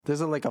This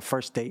is like a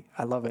first date.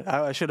 I love it.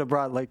 I should have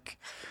brought like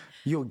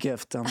you a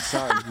gift. I'm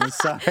sorry. I'm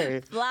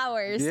sorry.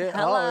 Flowers. Yeah.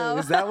 Hello. Oh,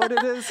 is that what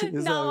it is?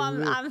 No,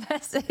 I'm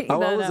messing.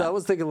 I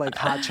was thinking like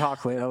hot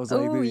chocolate. I was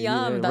like, oh, yum.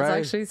 Yeah, That right?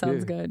 actually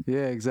sounds good.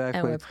 Yeah, exactly.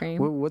 And whipped cream.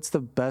 What's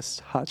the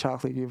best hot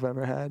chocolate you've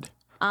ever had?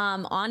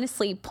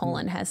 Honestly,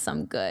 Poland has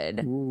some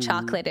good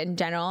chocolate in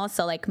general.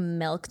 So like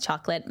milk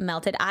chocolate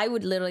melted. I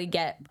would literally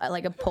get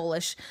like a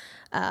Polish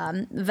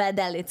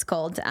Wedel, it's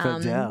called.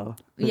 Wedel.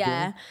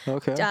 Yeah.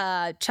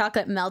 Okay.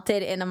 Chocolate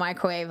melted in a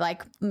microwave,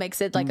 like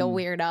mix it like a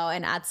weirdo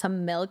and add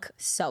some milk.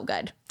 So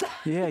good.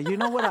 Yeah, you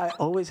know what I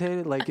always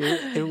hated? Like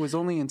it was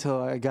only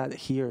until I got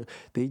here,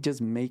 they just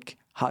make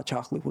hot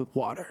chocolate with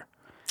water.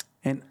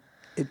 And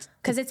it's...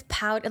 Because it's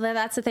powder.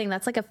 That's the thing.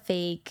 That's like a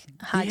fake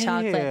hot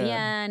chocolate.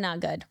 Yeah, not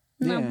good.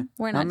 No,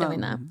 we're not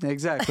doing that.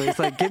 Exactly. It's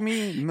like, give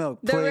me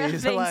milk, The real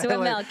please. things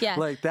with milk, yeah.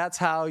 Like, that's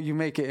how you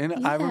make it.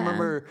 And I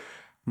remember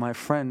my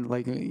friend,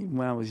 like,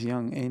 when I was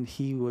young, and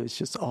he was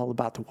just all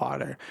about the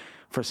water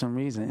for some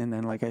reason. And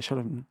then, like, I showed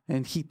him,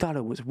 and he thought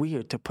it was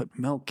weird to put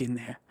milk in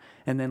there.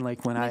 And then,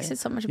 like, when Makes it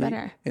so much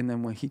better. And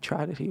then when he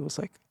tried it, he was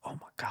like, oh,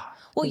 my God.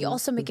 Well, you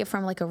also make it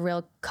from, like, a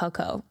real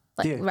cocoa.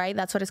 Like, right?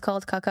 That's what it's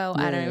called, cocoa?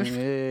 I don't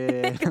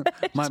even... Yeah.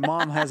 My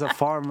mom has a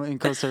farm in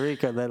Costa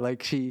Rica that,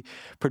 like, she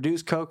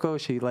produced cocoa.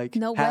 She, like,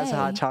 has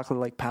hot chocolate,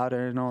 like,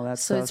 powder and all that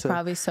stuff. So it's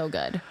probably so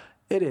good.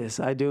 It is.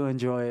 I do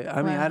enjoy it.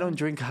 I mean, I don't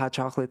drink hot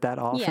chocolate that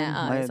often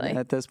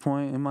at this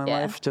point in my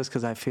life, just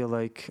because I feel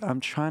like I'm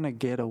trying to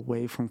get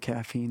away from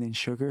caffeine and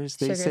sugars.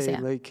 They say,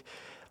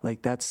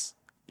 like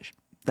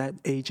that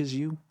ages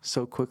you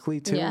so quickly,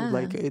 too. Yeah.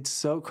 Like, it's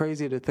so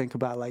crazy to think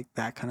about, like,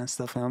 that kind of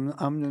stuff. And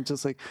I'm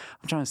just, like,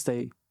 I'm trying to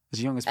stay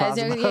as young as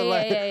possible.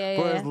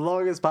 For as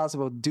long as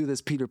possible, do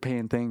this Peter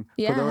Pan thing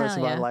for the rest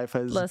of my life.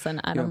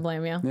 Listen, I don't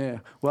blame you. Yeah.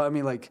 Well, I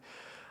mean, like,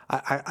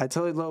 I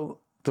tell you, though,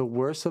 the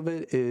worst of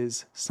it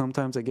is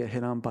sometimes I get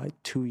hit on by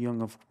too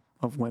young of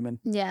women.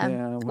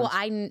 Yeah. Well,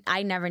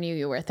 I never knew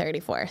you were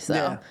 34,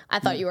 so I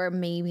thought you were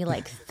maybe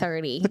like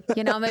 30.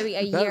 You know, maybe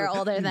a year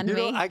older than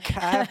me. I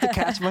have to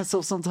catch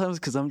myself sometimes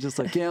because I'm just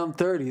like, I'm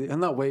 30.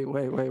 I'm not.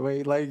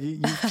 Wait. Like you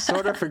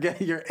sort of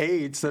forget your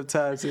age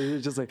sometimes. And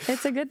you're just like,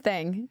 it's a good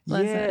thing.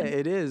 Listen. Yeah,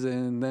 it is.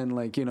 And then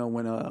like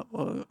when a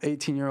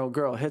 18-year-old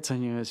girl hits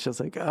on you, it's just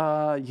like,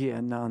 no,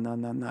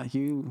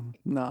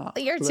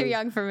 you're too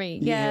young for me.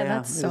 Yeah,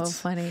 that's so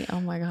funny. Oh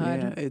my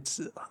God. Yeah,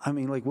 I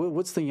mean, like,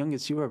 what's the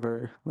youngest you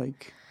ever like?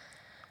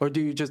 Or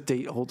do you just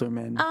date older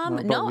men?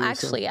 No,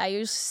 actually, I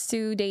used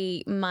to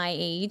date my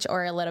age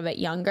or a little bit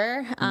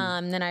younger.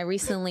 Then I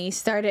recently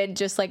started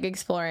just like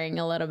exploring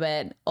a little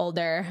bit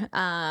older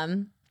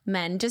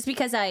men, just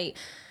because I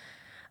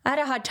had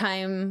a hard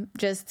time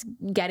just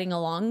getting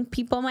along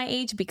people my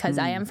age because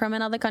I am from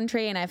another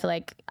country and I feel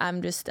like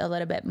I'm just a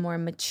little bit more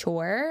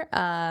mature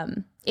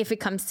if it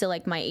comes to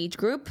like my age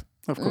group.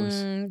 Of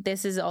course.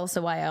 This is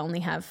also why I only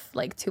have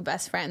like 2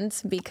 best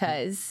friends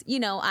because,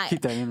 I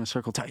keep that inner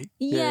circle tight.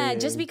 Yeah,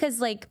 just because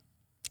like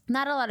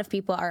not a lot of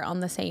people are on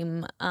the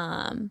same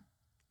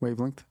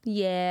wavelength.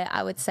 Yeah,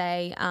 I would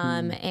say.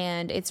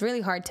 And it's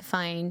really hard to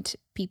find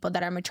people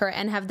that are mature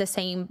and have the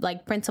same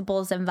like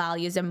principles and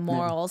values and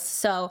morals.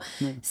 So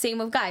same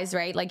with guys,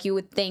 right? Like you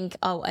would think,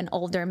 an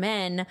older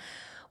man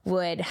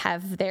would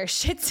have their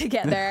shit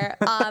together.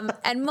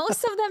 And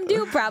most of them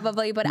do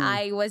probably, but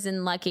I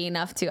wasn't lucky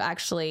enough to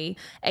actually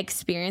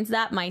experience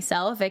that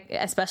myself,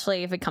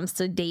 especially if it comes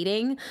to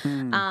dating.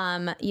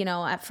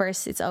 At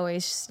first it's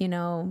always,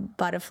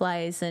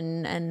 butterflies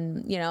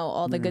and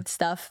all the good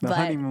stuff. The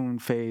honeymoon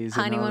phase.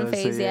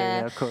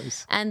 Yeah, of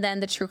course. And then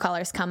the true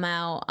colors come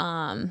out.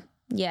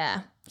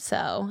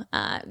 So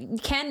you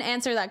can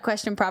answer that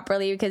question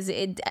properly because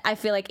I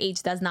feel like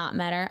age does not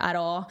matter at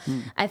all.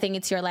 I think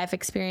it's your life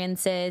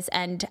experiences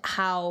and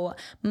how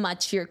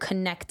much you're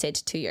connected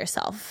to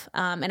yourself.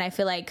 And I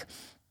feel like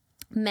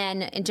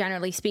men,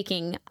 generally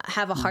speaking,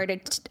 have a harder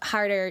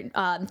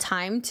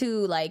time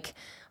to like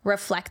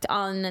reflect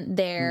on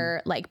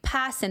their like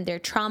past and their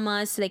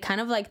traumas. So they kind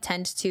of like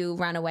tend to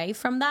run away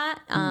from that.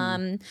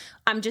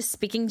 I'm just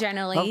speaking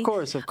generally. Of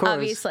course.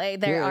 Obviously,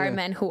 there are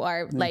men who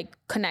are like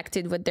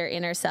connected with their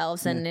inner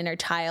selves and inner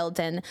child,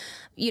 and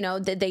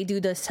they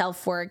do the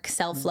self-work,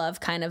 self-love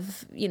kind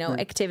of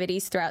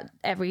activities throughout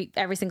every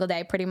single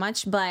day, pretty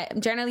much. But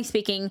generally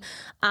speaking,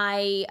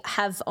 I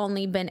have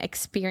only been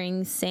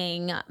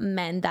experiencing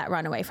men that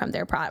run away from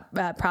their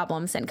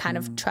problems and kind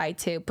of try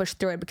to push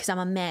through it because I'm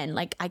a man.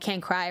 Like I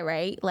can't cry,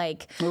 right?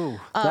 Like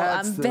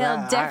I'm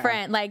built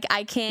different. Like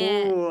I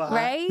can't,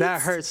 right?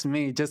 That hurts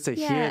me just to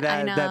hear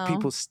that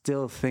people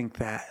still think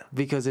that,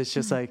 because it's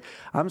just like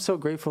I'm so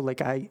grateful.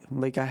 Like I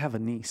have a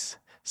niece,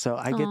 so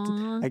I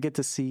get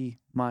to see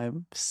my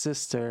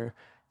sister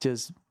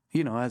just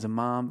as a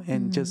mom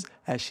and just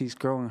as she's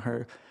growing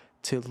her,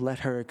 to let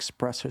her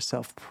express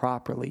herself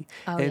properly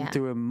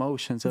through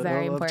emotions of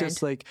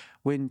just like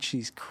when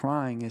she's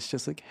crying, it's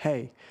just like,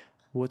 hey,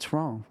 what's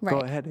wrong? Right. Go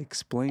ahead,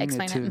 explain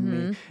it to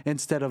me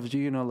instead of,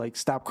 like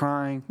stop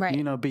crying,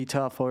 be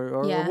tough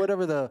or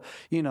whatever the,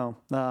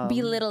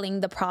 belittling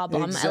the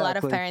problem. Exactly. A lot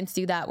of parents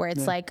do that where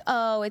it's like,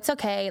 oh, it's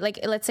okay. Like,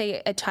 let's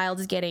say a child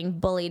is getting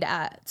bullied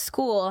at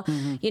school,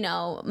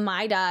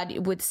 my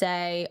dad would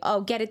say,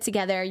 oh, get it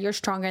together. You're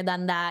stronger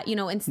than that,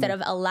 instead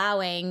of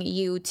allowing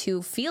you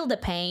to feel the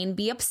pain,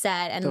 be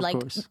upset and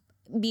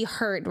be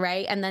hurt.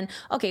 Right. And then,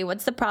 okay,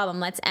 what's the problem?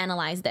 Let's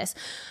analyze this.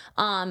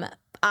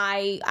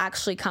 I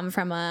actually come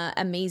from an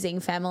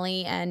amazing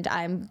family and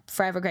I'm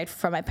forever grateful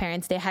for my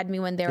parents. They had me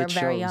when they were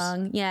very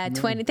young. Yeah,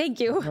 20. Thank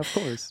you. Of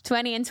course.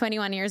 20 and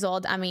 21 years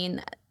old. I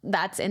mean,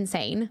 that's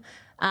insane.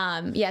 So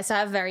I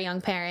have very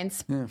young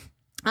parents.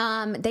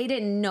 Yeah. They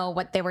didn't know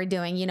what they were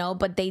doing,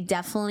 but they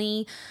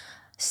definitely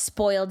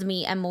spoiled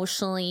me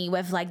emotionally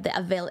with like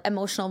the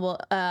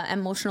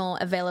emotional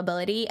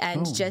availability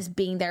and just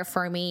being there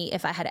for me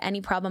if I had any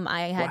problem.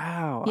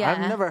 Wow. Yeah. I've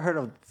never heard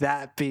of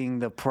that being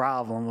the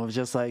problem of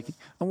just like,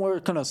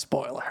 we're gonna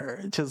spoil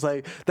her. Just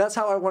like, that's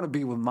how I want to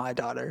be with my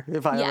daughter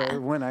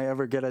when I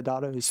ever get a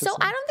daughter. So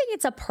I don't think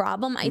it's a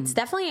problem. It's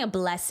definitely a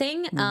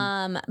blessing.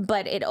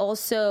 But it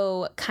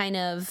also kind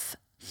of,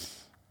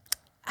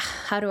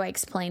 how do I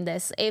explain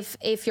this?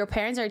 If your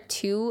parents are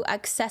too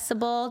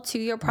accessible to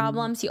your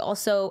problems, you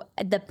also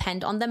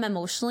depend on them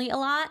emotionally a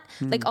lot.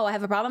 Like, oh, I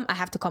have a problem, I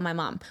have to call my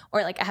mom.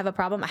 Or like, I have a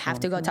problem, I have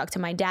to go talk to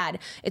my dad.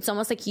 It's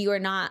almost like you are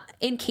not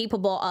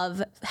incapable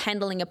of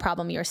handling a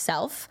problem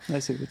yourself. I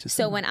see what you're saying.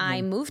 So when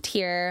I moved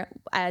here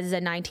as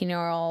a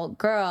 19-year-old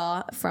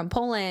girl from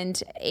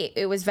Poland,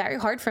 it was very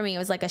hard for me. It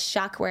was like a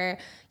shock where,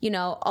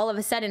 all of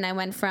a sudden I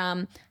went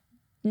from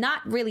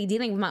not really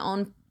dealing with my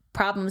own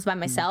problems by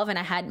myself and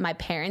I had my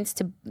parents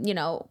to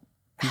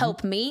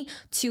help me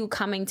to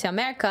coming to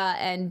America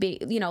and be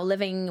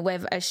living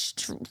with a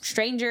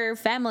stranger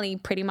family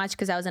pretty much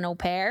because I was an au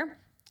pair.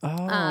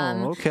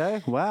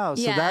 Okay. Wow.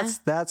 So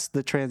that's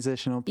the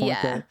transitional point.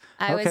 Yeah.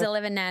 I was a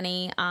live-in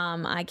nanny.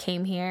 I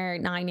came here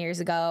 9 years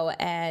ago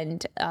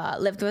and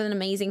lived with an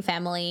amazing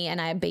family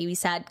and I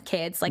babysat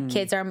kids. Like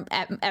kids are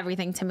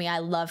everything to me. I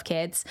love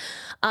kids.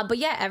 But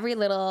yeah, every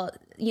little,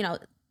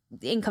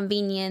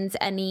 inconvenience,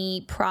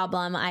 any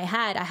problem I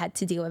had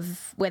to deal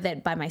with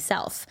it by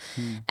myself.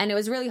 And it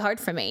was really hard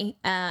for me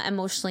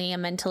emotionally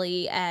and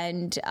mentally.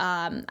 And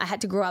I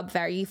had to grow up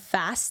very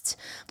fast.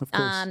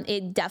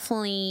 It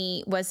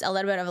definitely was a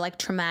little bit of like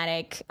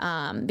traumatic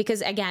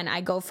because again, I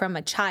go from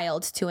a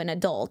child to an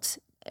adult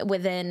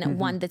within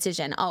one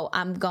decision. Oh,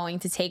 I'm going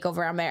to take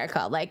over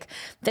America. Like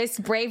this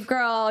brave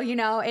girl,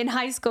 in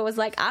high school was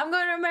like, I'm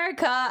going to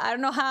America. I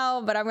don't know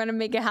how, but I'm going to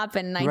make it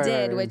happen. And I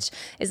did, which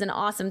is an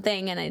awesome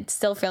thing. And it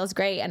still feels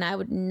great. And I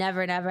would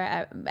never,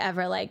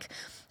 ever like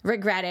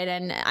regret it.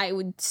 And I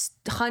would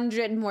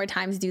 100 more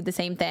times do the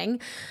same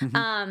thing.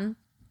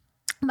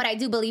 But I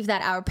do believe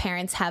that our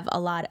parents have a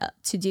lot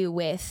to do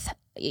with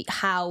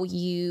how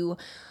you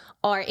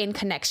are in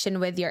connection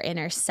with your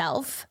inner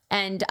self.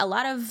 And a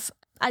lot of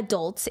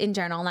adults in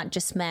general, not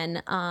just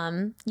men,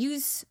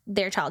 use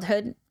their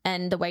childhood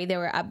and the way they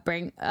were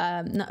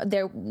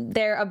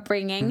their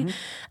upbringing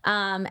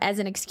as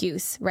an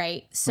excuse,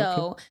 right?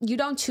 So you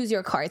don't choose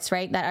your cards,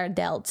 right, that are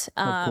dealt,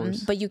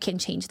 but you can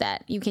change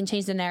that. You can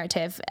change the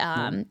narrative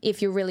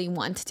if you really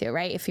want to,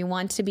 right? If you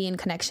want to be in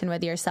connection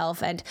with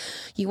yourself and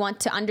you want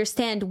to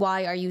understand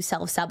why are you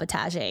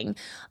self-sabotaging,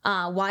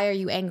 why are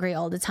you angry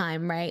all the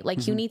time, right?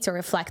 Like you need to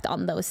reflect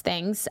on those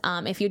things.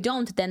 If you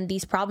don't, then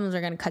these problems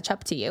are going to catch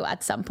up to you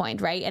at some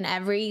point, right? And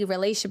every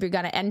relationship you're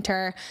going to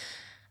enter,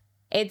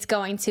 it's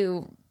going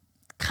to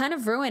kind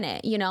of ruin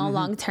it,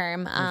 long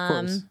term.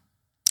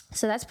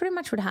 So that's pretty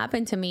much what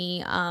happened to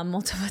me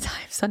multiple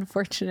times,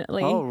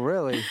 unfortunately. Oh,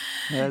 really?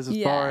 As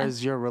far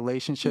as your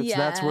relationships,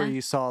 that's where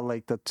you saw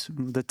like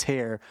the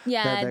tear.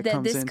 Yeah, that the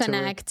comes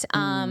disconnect.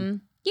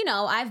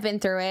 I've been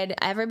through it.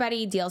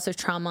 Everybody deals with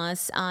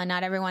traumas.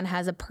 Not everyone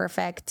has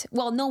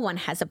no one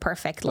has a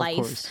perfect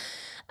life.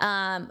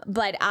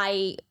 But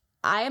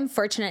I am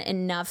fortunate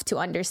enough to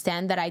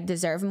understand that I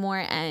deserve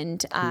more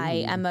and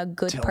I am a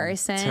good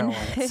person.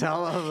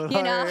 Tell them.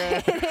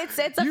 It's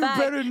a fact. You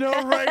better know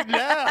right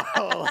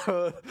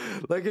now.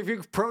 Like if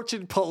you're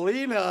approaching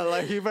Paulina,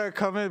 like you better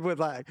come in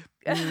with like,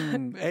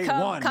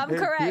 A1. Come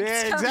correct.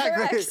 Yeah,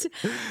 exactly. Correct.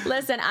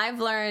 Listen, I've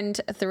learned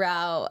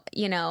throughout,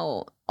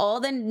 all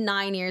the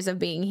 9 years of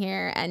being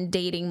here and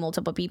dating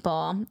multiple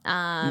people,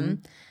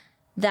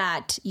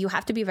 that you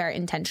have to be very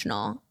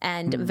intentional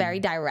and very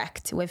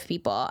direct with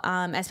people,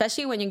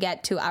 especially when you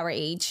get to our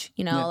age,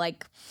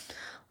 like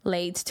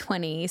late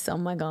 20s, oh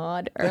my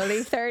God,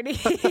 early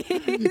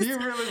 30s. You're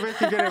really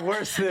making it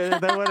worse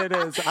than what it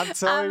is.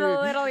 I'm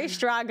literally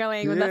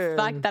struggling with the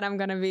fact that I'm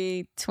going to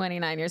be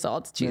 29 years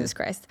old. Jesus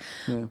Christ.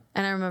 Yeah.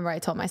 And I remember I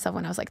told myself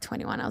when I was like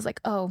 21, I was like,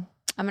 oh,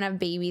 I'm going to have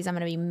babies. I'm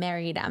going to be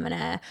married. I'm going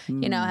to,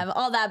 have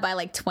all that by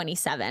like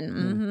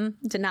 27.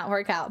 Did not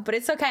work out, but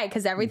it's okay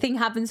because everything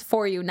happens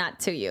for you,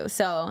 not to you.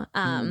 So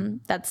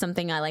that's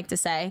something I like to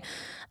say.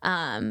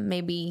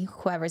 Maybe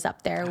whoever's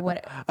up there.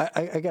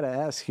 I got to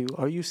ask you,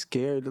 are you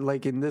scared?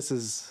 Like, and this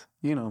is,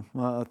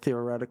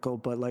 theoretical,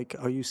 but like,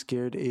 are you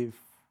scared if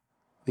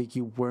like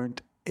you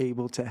weren't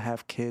able to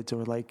have kids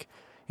or like,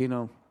 you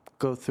know,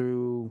 go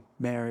through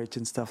marriage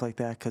and stuff like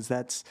that. Because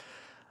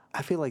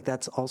I feel like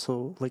that's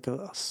also like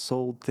a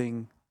sold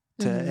thing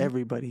to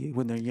everybody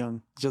when they're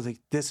young. Just like,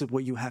 this is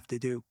what you have to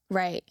do.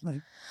 Right.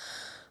 Like,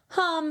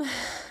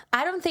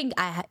 I don't think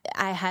I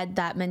had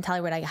that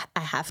mentality where I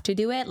have to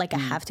do it. Like I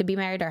have to be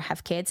married or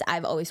have kids.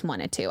 I've always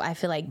wanted to. I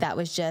feel like that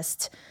was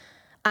just,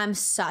 I'm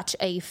such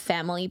a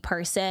family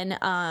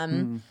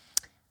person.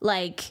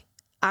 Like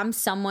I'm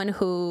someone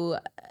who,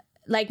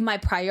 like my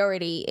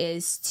priority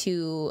is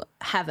to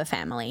have a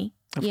family,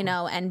 you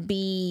know, and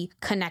be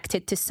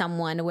connected to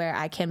someone where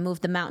I can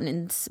move the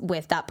mountains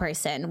with that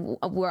person.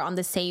 We're on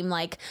the same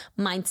like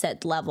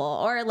mindset level,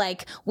 or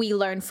like we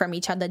learn from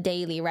each other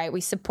daily, right?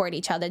 We support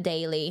each other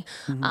daily.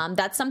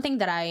 That's something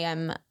that I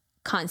am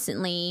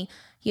constantly,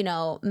 you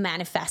know,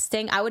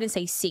 manifesting. I wouldn't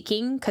say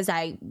seeking, because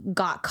I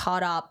got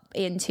caught up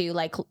into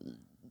like,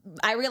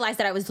 I realized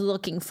that I was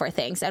looking for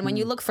things. And when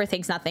you look for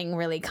things, nothing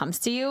really comes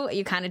to you.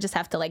 You kind of just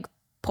have to like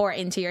pour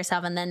into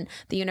yourself, and then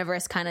the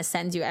universe kind of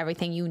sends you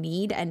everything you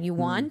need and you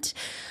want.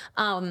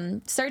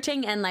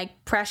 Searching and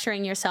like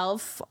pressuring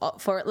yourself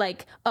for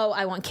like, oh,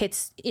 I want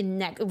kids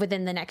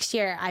within the next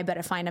year. I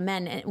better find a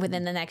man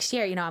within the next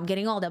year. You know, I'm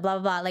getting older, blah,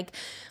 blah, blah. Like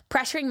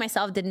pressuring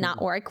myself did not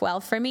work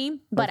well for me,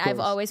 but I've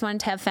always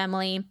wanted to have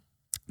family.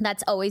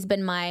 That's always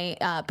been my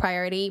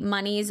priority.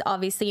 Money is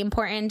obviously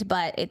important,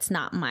 but it's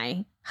not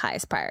my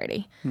highest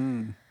priority.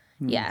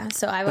 Yeah,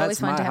 so I've always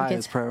wanted to have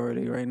kids. That's my highest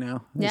priority right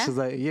now. Yeah? It's just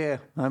like, yeah,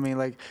 I mean,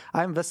 like,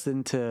 I invested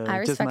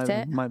into just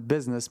my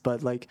business,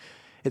 but, like,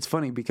 it's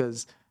funny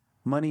because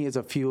money is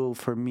a fuel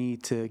for me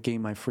to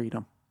gain my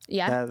freedom.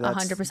 Yeah,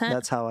 100%.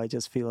 That's how I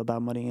just feel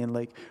about money. And,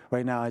 like,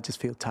 right now I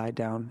just feel tied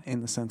down in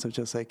the sense of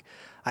just, like,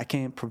 I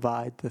can't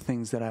provide the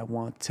things that I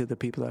want to the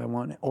people that I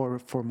want or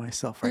for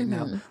myself right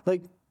now.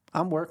 Like,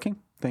 I'm working,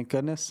 thank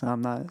goodness.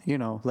 I'm not, you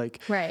know,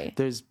 like,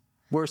 there's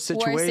worse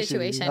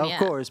situation, of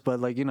course, but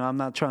like, you know, I'm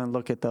not trying to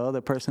look at the other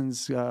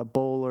person's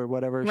bowl or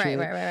whatever.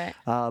 Right.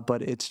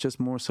 But it's just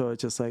more so,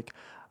 it's just like,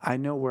 I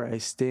know where I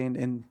stand,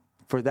 and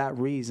for that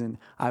reason,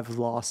 I've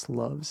lost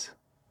loves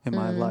in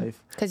my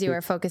life. Because you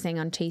were focusing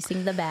on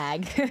chasing the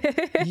bag.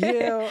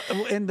 Yeah,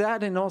 and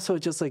that, and also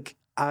just like,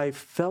 I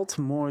felt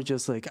more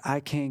just like, I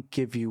can't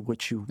give you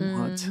what you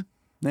want.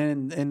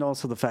 And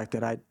also the fact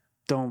that I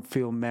don't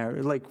feel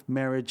married. Like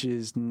marriage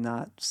is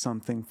not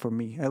something for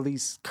me, at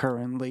least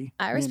currently.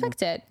 I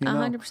respect it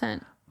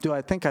 100%. Do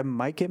I think I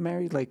might get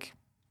married? Like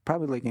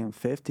probably like in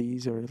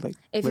 50s or like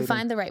if you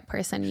find the right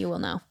person, you will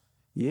know.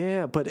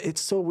 Yeah, but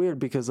it's so weird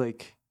because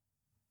like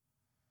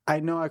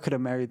I know I could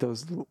have married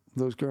those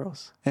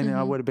girls and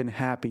I would have been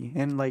happy.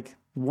 And like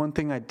one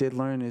thing I did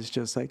learn is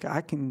just like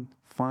I can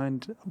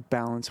find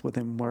balance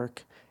within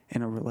work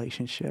and a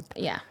relationship.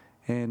 Yeah.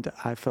 And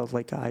I felt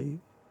like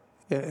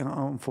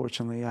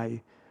unfortunately,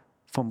 I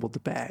fumbled the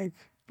bag.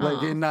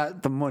 Like,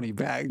 not the money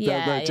bag.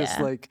 Just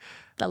like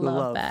the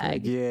love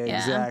bag. Yeah,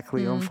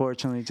 exactly.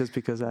 Unfortunately, just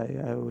because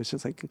I was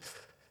just like,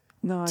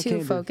 no, I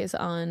can't. To focus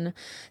on.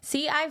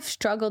 See, I've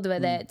struggled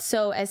with it.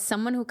 So as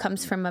someone who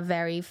comes from a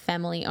very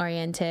family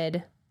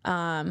orientated. You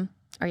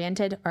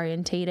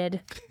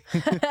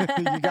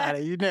got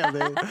it. You nailed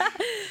it.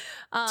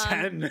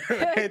 10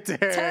 right there.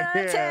 10 out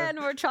of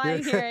 10. We're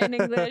trying here in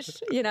English,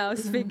 you know,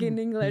 speaking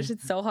English.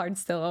 It's so hard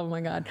still. Oh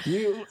my God.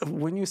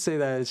 When you say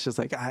that, it's just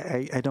like,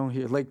 I don't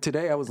hear, like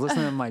today I was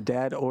listening to my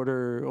dad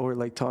order or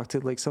like talk to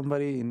like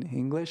somebody in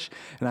English.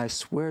 And I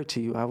swear to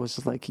you, I was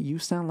just like, you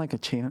sound like a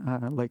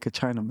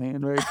China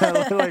man right now.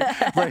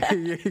 like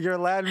you're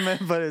Latin man,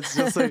 but it's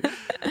just like,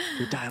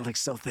 your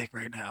dialect's so thick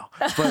right now.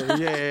 But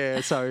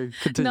yeah, sorry.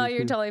 Continue. No,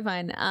 you're totally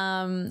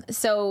fine.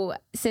 So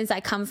since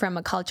I come from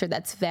a culture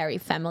that's very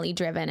family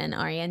driven and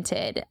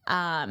oriented,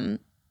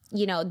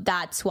 you know,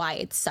 that's why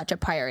it's such a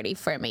priority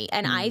for me.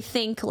 And I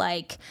think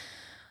like,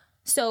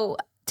 so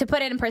to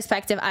put it in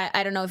perspective,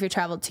 I don't know if you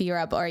traveled to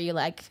Europe or you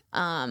like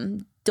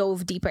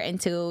dove deeper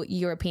into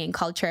European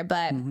culture,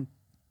 but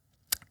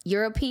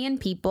European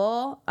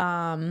people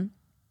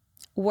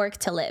work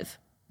to live.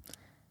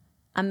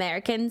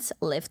 Americans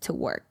live to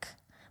work.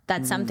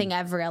 That's something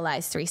I've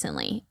realized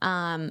recently.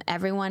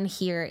 Everyone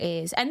here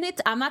is, and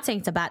I'm not saying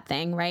it's a bad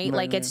thing, right?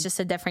 Like it's just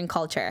a different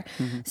culture.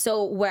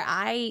 So when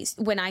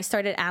I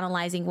started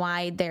analyzing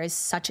why there's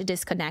such a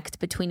disconnect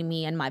between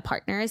me and my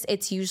partners,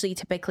 it's usually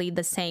typically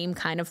the same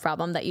kind of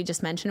problem that you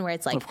just mentioned, where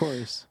it's like, of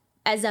course,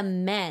 as a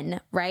man,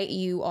 right,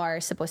 you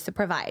are supposed to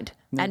provide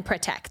and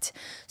protect.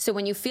 So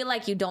when you feel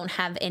like you don't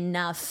have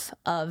enough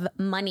of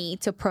money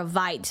to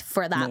provide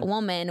for that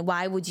woman,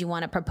 why would you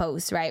want to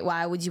propose, right?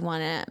 Why would you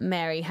want to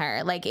marry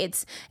her? Like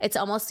it's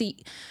almost,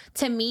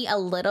 to me, a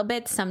little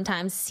bit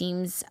sometimes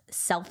seems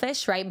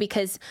selfish, right?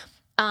 Because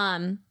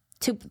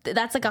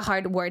that's like a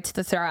hard word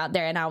to throw out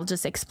there, and I'll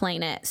just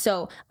explain it.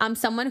 So I'm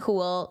someone who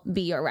will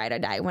be your ride or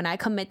die. When I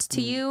commit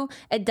to you,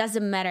 it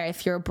doesn't matter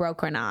if you're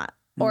broke or not.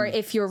 Or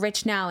if you're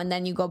rich now and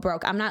then you go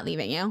broke, I'm not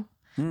leaving you.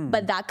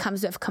 But that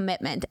comes with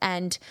commitment.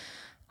 And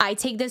I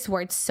take this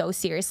word so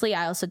seriously.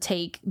 I also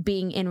take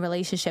being in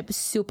relationship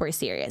super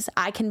serious.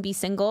 I can be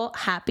single,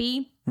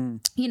 happy,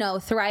 you know,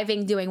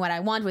 thriving, doing what I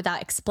want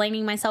without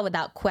explaining myself,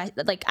 without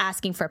like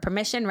asking for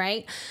permission,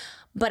 right?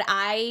 But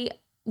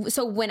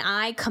so when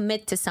I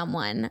commit to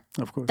someone,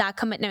 of course, that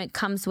commitment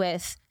comes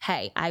with,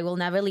 hey, I will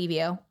never leave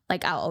you.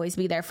 Like, I'll always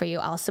be there for you.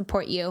 I'll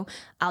support you.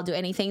 I'll do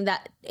anything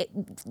that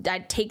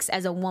takes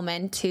as a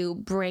woman to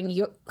bring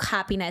your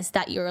happiness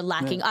that you're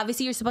lacking. Yeah.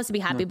 Obviously, you're supposed to be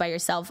happy by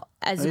yourself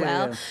as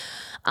well.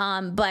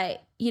 Yeah.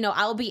 But, you know,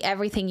 I'll be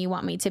everything you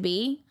want me to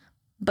be,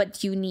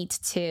 but you need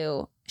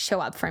to show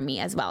up for me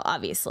as well,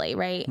 obviously,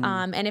 right?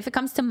 And if it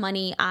comes to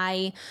money,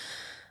 I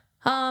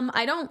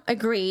don't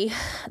agree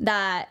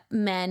that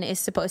men is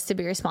supposed to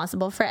be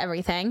responsible for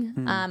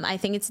everything. I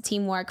think it's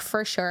teamwork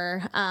for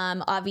sure.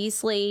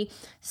 Obviously,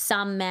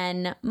 some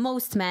men,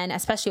 most men,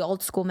 especially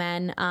old school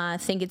men,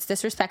 think it's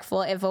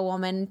disrespectful if a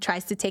woman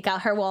tries to take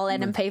out her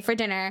wallet and pay for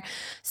dinner.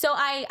 So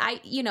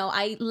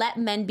I let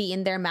men be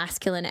in their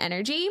masculine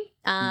energy.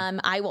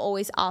 I will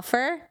always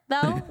offer,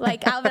 though.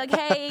 Like, I'll be like,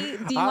 hey,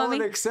 do you want me? I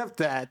would accept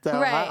that, though.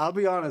 Right. I'll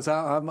be honest.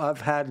 I've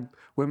had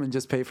women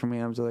just pay for me.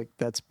 I'm just like,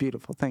 that's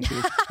beautiful. Thank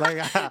you. Like,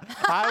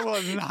 I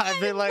will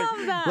not be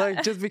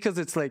like, just because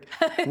it's like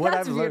what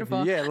I've learned.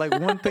 Beautiful. Yeah. Like,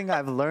 one thing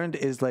I've learned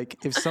is, like,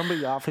 if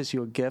somebody offers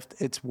you a gift,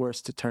 it's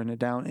worse to turn it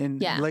down.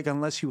 And like,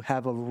 unless you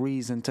have a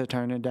reason to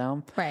turn it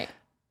down, right,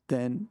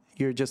 then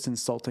you're just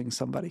insulting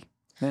somebody.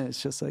 And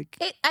it's just like,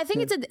 I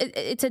think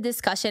it's a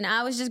discussion.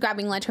 I was just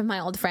grabbing lunch with my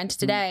old friend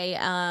today,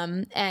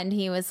 and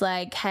he was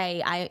like,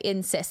 "Hey, I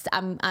insist.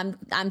 I'm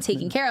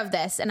taking care of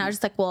this." And I was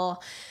just like,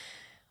 "Well,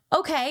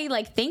 okay,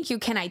 like, thank you.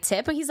 Can I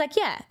tip?" And he's like,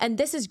 "Yeah." And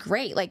this is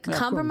great. Like,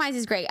 compromise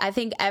is great. I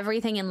think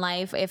everything in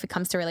life, if it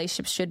comes to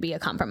relationships, should be a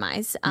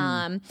compromise.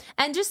 And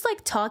just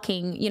like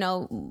talking, you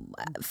know,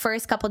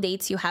 first couple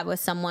dates you have with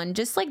someone,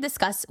 just like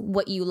discuss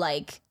what you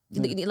like.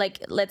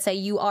 Like, let's say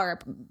you are a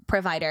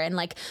provider, and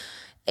like,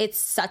 it's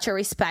such a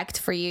respect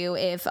for you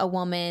if a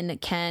woman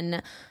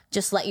can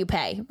just let you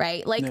pay,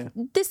 right? Like,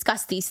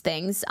 discuss these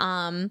things.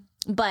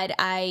 But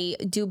I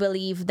do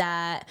believe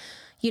that,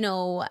 you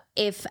know,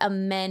 if a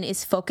man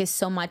is focused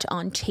so much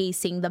on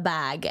chasing the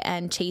bag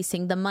and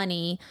chasing the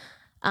money,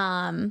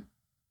 and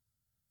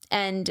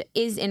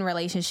is in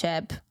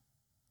relationship,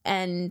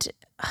 and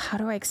how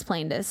do I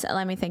explain this?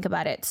 Let me think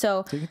about it.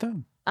 So, take your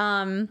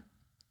time.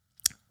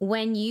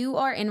 When you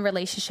are in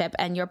relationship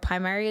and your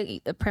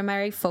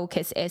primary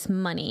focus is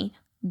money,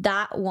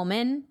 that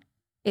woman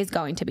is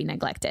going to be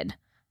neglected,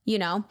 you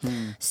know?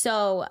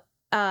 So,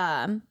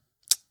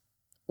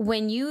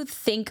 when you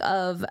think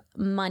of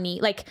money,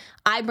 like,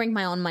 I bring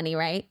my own money,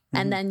 right?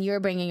 And then you're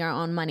bringing your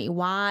own money.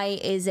 Why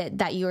is it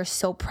that you're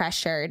so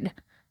pressured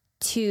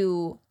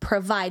to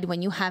provide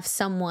when you have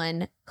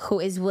someone who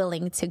is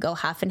willing to go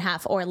half and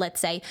half? Or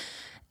let's say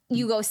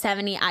you go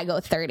 70, I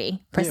go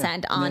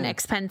 30% on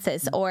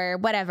expenses, or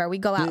whatever. We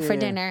go out for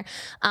dinner.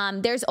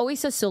 There's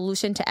always a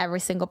solution to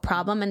every single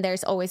problem, and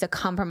there's always a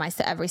compromise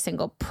to every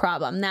single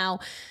problem. Now,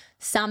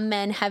 some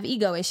men have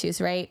ego issues,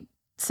 right?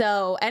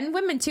 So, and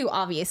women too,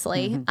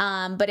 obviously.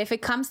 But if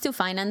it comes to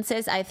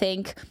finances, I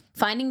think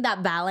finding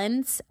that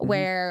balance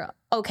where,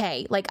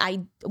 okay, like,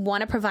 I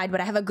want to provide, but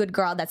I have a good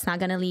girl that's not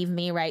going to leave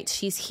me, right?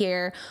 She's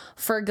here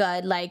for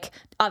good. Like,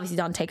 obviously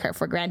don't take her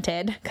for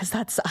granted, because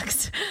that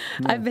sucks.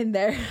 I've been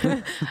there.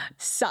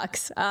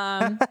 Sucks.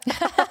 I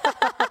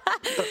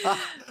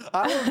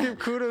will give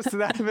kudos to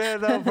that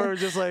man, though, for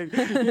just like,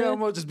 I'm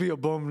gonna just be a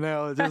bum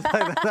now. Just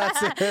like, that's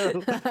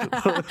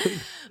it.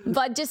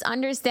 But just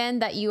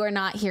understand that you are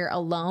not here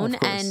alone,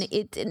 and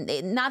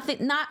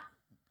not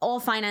all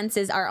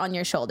finances are on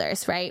your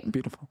shoulders, right?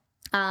 Beautiful.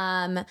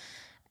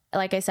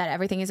 Like I said,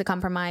 everything is a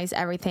compromise.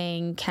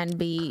 Everything can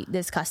be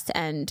discussed.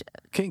 And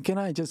can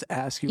I just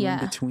ask you, in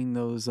between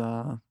those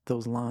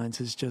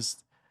lines, is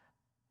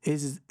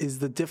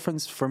the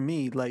difference for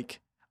me,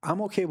 like,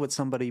 I'm okay with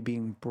somebody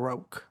being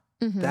broke.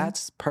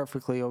 That's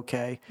perfectly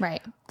okay.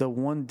 Right. The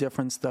one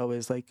difference, though,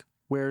 is like,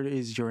 where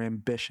is your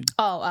ambition?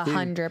 Oh,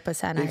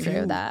 100%. I agree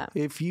with that.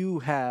 If you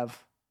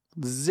have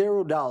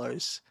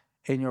 $0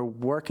 and you're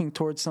working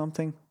towards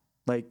something,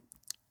 like,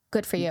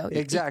 good for you.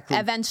 Exactly.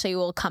 Eventually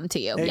will come to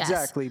you.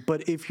 Exactly. Yes.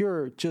 But if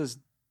you're just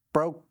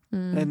broke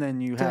and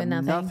then you have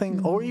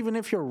nothing, or even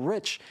if you're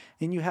rich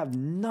and you have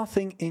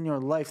nothing in your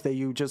life that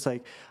you just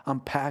like, I'm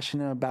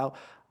passionate about,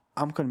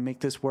 I'm going to make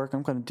this work,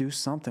 I'm going to do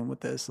something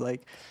with this.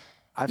 Like,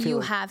 I feel you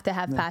have to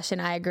have passion.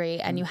 I agree.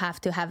 And you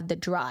have to have the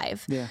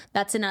drive. Yeah.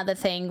 That's another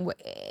thing.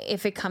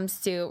 If it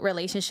comes to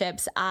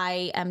relationships,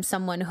 I am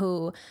someone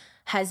who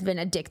has been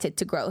addicted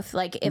to growth.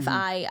 Like, if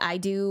I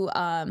do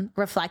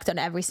reflect on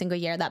every single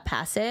year that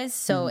passes.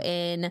 So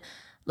in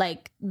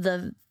like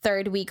the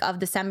third week of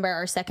December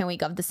or second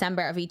week of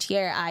December of each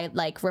year, I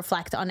like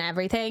reflect on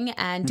everything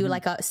and do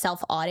like a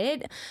self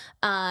audit.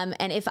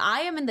 And if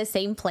I am in the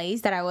same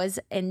place that I was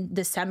in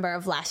December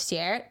of last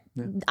year,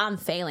 I'm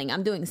failing.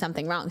 I'm doing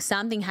something wrong.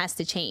 Something has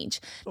to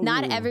change. Ooh.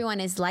 Not everyone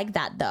is like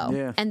that, though.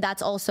 Yeah. And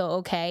that's also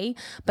okay.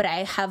 But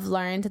I have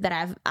learned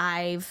that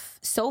I've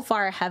so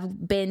far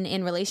have been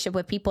in relationship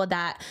with people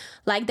that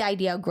like the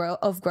idea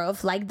of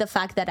growth, like the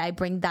fact that I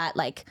bring that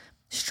like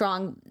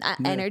strong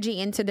energy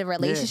into the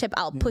relationship.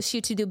 I'll push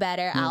you to do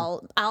better.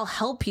 I'll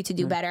help you to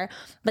do better.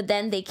 But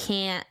then they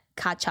can't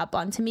catch up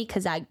onto me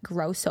because I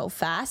grow so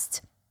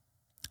fast.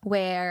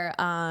 Where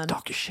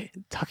talk your shit.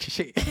 I'm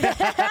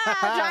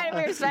trying to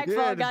be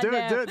respectful.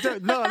 Do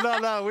it.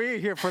 No, we're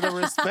here for the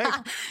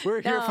respect.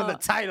 We're here for the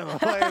title.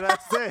 Like,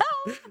 that's it.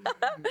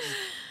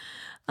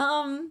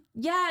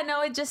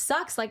 It just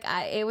sucks. Like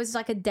it was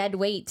like a dead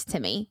weight to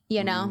me,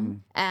 you know.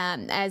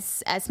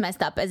 As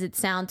messed up as it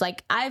sounds,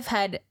 like I've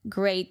had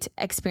great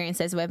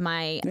experiences with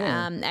my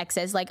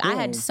exes. Like I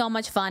had so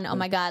much fun. Oh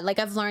my God, like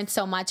I've learned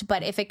so much.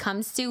 But if it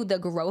comes to the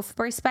growth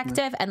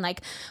perspective and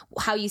like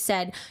how you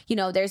said, you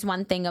know, there's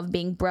one thing of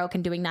being broke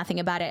and doing nothing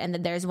about it, and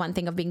then there's one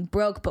thing of being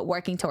broke but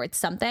working towards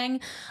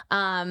something.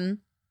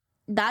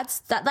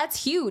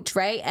 That's huge,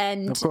 right?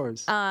 And of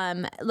course,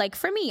 like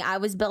for me, I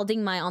was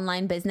building my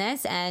online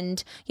business,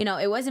 and you know,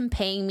 it wasn't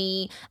paying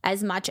me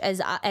as much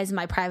as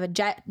my private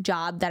jet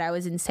job that I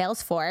was in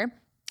sales for.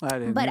 I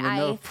didn't even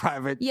know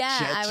private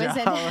jet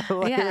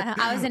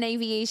I was in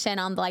aviation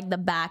on like the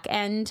back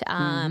end.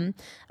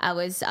 I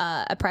was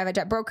a private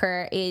jet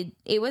broker.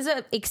 It was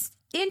a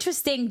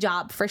interesting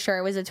job for sure.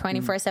 It was a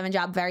 24/7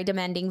 job, very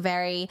demanding,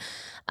 very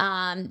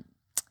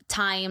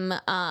time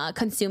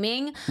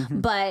consuming,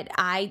 but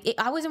I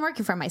wasn't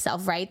working for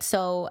myself, right?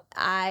 So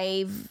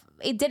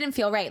it didn't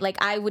feel right. Like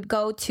I would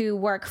go to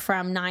work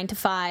from 9 to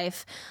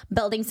 5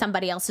 building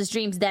somebody else's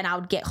dreams. Then I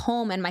would get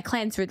home and my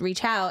clients would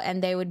reach out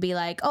and they would be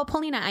like, oh,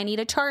 Paulina, I need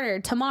a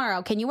charter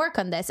tomorrow. Can you work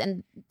on this?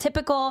 And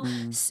typical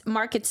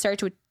market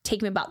search would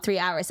take me about 3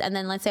 hours. And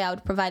then let's say I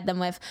would provide them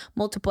with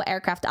multiple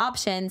aircraft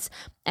options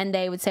and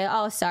they would say,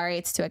 oh, sorry,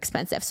 it's too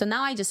expensive. So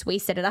now I just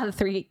wasted another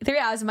 3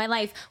 hours of my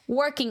life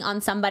working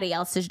on somebody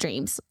else's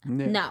dreams.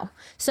 Yeah. No.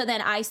 So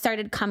then I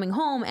started coming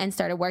home and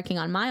started working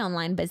on my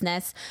online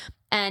business.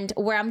 And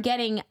where I'm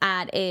getting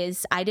at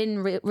is I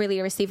didn't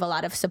really receive a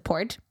lot of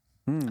support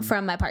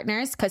from my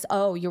partners because,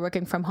 oh, you're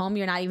working from home.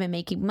 You're not even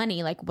making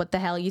money. Like, what the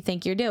hell you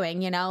think you're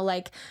doing? You know,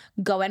 like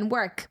go and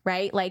work,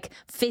 right? Like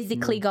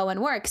physically go and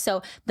work.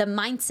 So the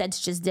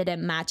mindsets just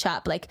didn't match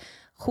up. Like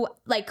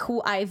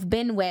who I've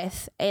been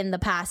with in the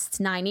past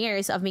 9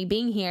 years of me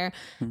being here,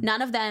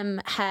 none of them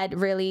had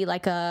really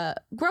like a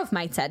growth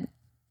mindset.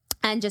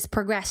 And just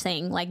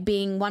progressing, like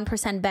being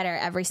 1% better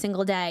every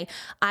single day.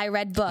 I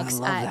read books.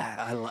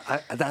 I love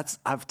that.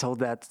 I've told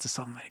that to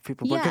so many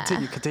people. But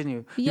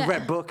continue. You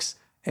read books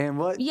and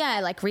what? Yeah,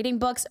 like reading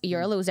books,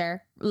 you're a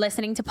loser.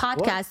 Listening to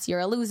podcasts,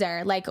 you're a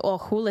loser. Like,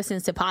 who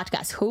listens to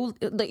podcasts? Who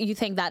you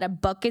think that a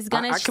book is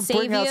gonna save you?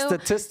 I can bring out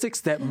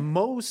statistics that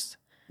most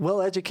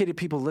well-educated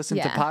people listen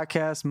to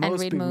podcasts.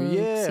 Most read people,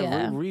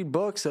 moves, read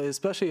books,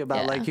 especially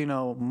about like, you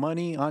know,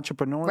 money,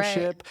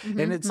 entrepreneurship,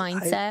 and it's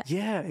mindset.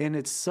 And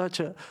it's such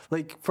a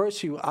like.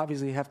 First, you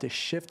obviously have to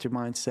shift your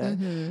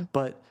mindset,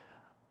 but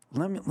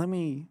let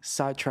me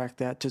sidetrack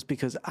that just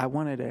because I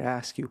wanted to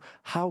ask you,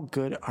 how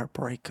good are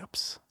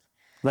breakups?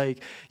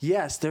 Like,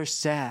 yes, they're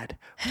sad,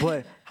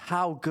 but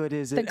how good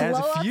is it as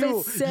a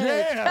few?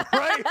 Yeah,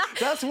 right.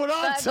 That's what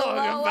I'm talking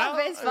about. The glow up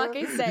is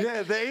fucking sick.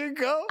 Yeah, there you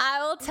go.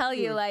 I will tell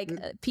you, like,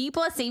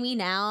 people see me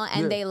now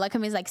and they look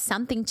at me as like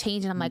something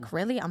changed, and I'm like,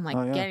 really? I'm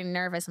like getting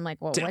nervous. I'm like,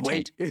 well, what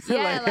changed?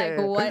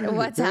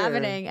 What's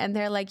happening? And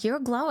they're like, you're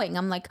glowing.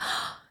 I'm like,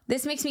 oh,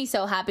 this makes me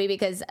so happy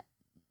because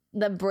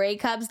the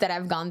breakups that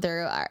I've gone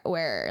through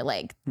were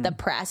like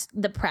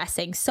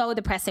depressing, so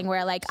depressing,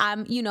 where like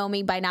you know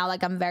me by now,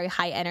 like I'm very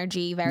high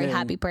energy, very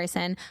happy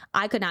person.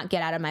 I could not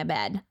get out of my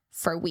bed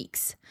for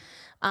weeks.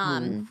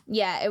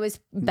 It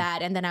was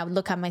bad. And then I would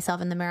look at myself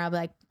in the mirror. I'd be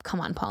like,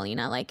 come on,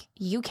 Paulina, like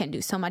you can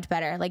do so much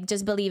better. Like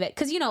just believe it.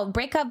 Cause you know,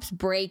 breakups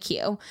break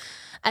you,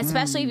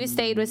 especially if you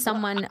stayed with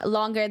someone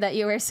longer that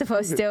you were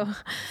supposed to,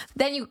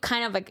 then you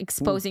kind of like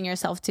exposing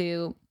yourself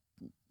to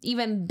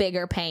even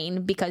bigger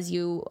pain because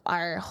you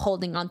are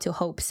holding on to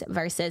hopes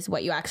versus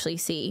what you actually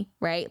see,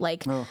 right?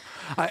 Like,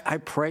 I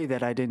pray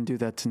that I didn't do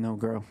that to no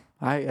girl.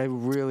 I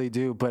really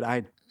do, but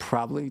I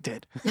probably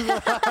did.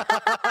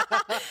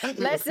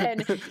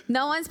 Listen,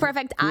 no one's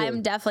perfect.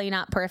 I'm definitely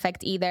not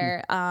perfect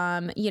either.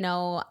 You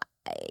know,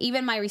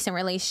 even my recent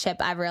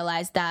relationship, I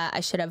realized that I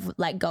should have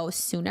let go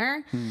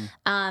sooner.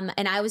 And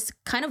I was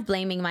kind of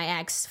blaming my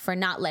ex for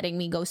not letting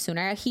me go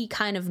sooner. He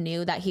kind of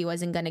knew that he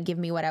wasn't going to give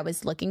me what I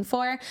was looking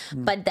for.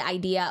 But the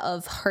idea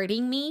of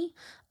hurting me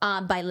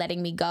by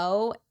letting me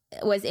go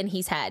was in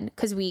his head,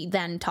 because we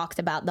then talked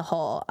about the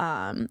whole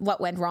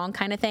what went wrong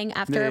kind of thing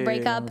after a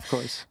breakup. Of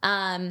course.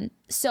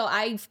 So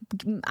I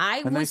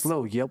was nice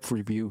little Yelp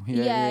review.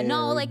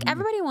 Like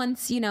everybody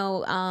wants, you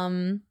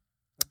know,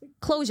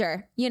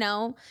 closure, you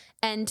know,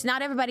 and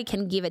not everybody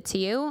can give it to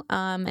you.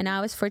 And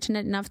I was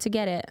fortunate enough to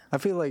get it. I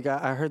feel like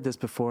I heard this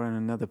before in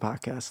another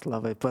podcast.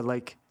 Love it. But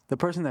like the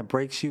person that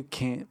breaks you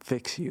can't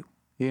fix you,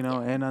 you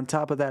know? And on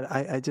top of that,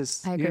 I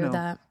agree with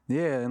that.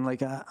 Yeah. And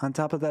like on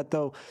top of that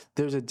though,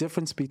 there's a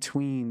difference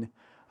between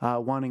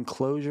wanting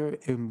closure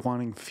and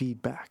wanting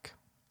feedback,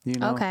 you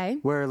know? Okay.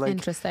 Where like,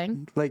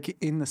 interesting. Like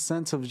in the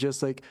sense of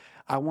just like,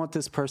 I want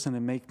this person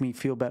to make me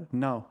feel better.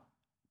 No.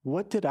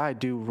 what did I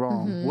do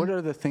wrong? What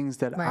are the things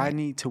that I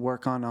need to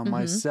work on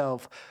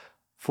myself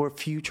for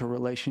future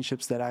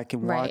relationships that I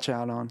can watch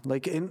out on?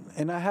 Like,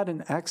 and I had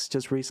an ex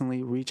just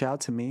recently reach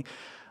out to me.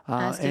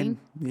 And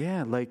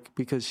yeah, like,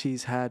 because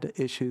she's had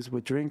issues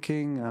with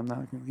drinking. I'm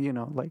not,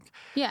 like,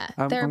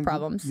 there are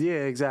problems.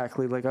 Yeah,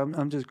 exactly. Like,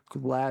 I'm just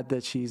glad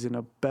that she's in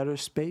a better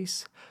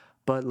space,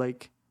 but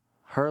like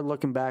her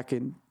looking back,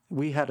 and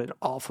we had an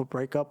awful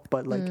breakup,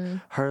 but like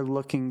her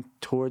looking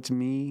towards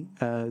me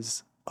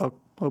as a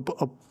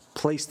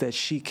place that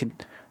she can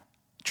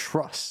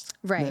trust,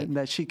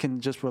 that she can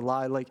just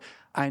rely. Like,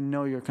 I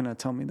know you're going to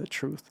tell me the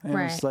truth. And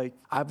it's like,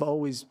 I've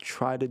always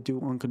tried to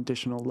do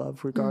unconditional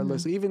love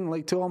regardless, even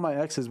like to all my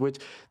exes, which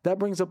that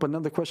brings up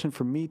another question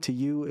from me to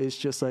you is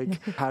just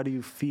like, how do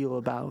you feel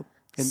about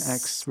an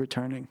ex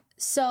returning?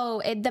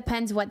 So it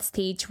depends what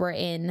stage we're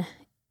in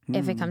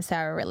if it comes to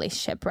our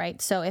relationship,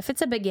 right? So if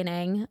it's a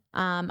beginning,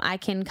 I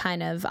can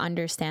kind of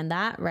understand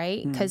that,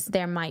 right? Because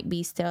there might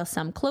be still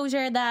some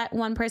closure that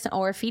one person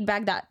or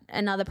feedback that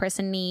another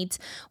person needs,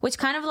 which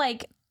kind of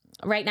like,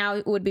 right now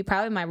it would be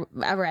probably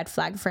a red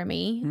flag for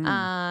me,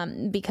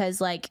 because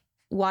like,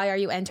 why are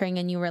you entering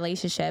a new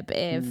relationship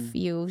if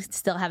you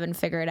still haven't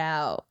figured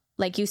out,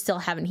 like you still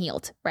haven't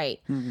healed, right?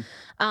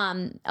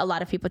 A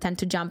lot of people tend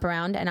to jump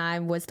around, and I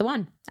was the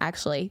one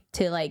actually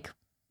to like,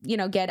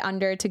 get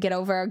under to get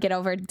over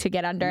to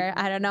get under.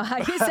 I don't know how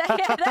you say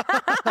it.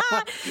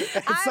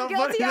 I'm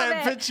guilty of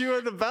it. Put you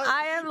in the butt.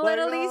 I am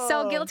literally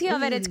so guilty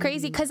of it. It's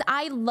crazy because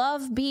I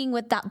love being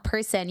with that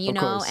person,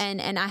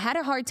 and I had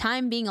a hard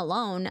time being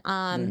alone.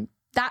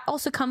 That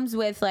also comes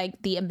with like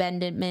the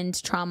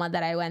abandonment trauma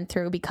that I went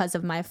through because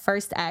of my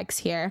first ex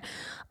here,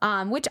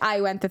 which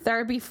I went to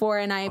therapy for,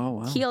 and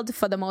I healed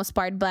for the most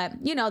part. But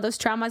those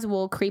traumas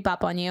will creep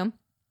up on you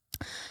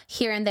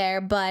here and there.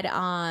 But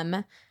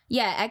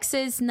yeah,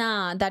 exes,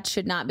 that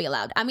should not be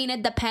allowed. I mean,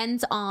 it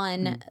depends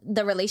on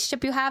the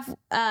relationship you have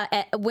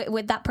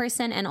with that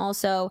person, and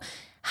also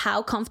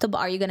how comfortable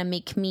are you going to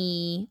make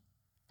me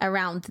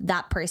around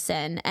that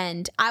person.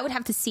 And I would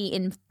have to see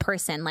in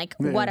person, like,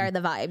 what are the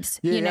vibes?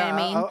 You know what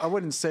I mean? I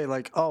wouldn't say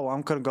like, oh,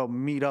 I'm going to go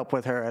meet up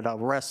with her at a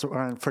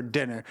restaurant for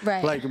dinner.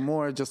 Right. Like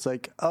more just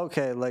like,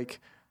 okay, like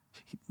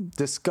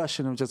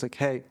discussion of just like,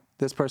 hey,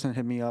 this person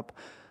hit me up.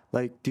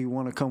 Like, do you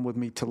want to come with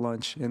me to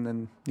lunch? And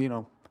then,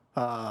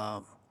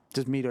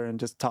 just meet her and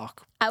just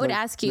talk. I would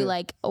ask you,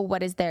 like,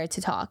 what is there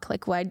to talk?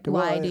 Like, why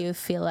do you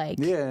feel like...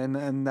 Yeah,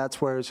 and that's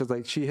where it's just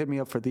like, she hit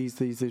me up for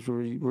these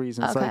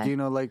reasons. Okay.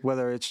 Like, like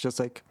whether it's just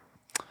like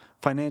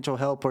financial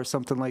help or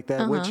something like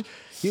that, which,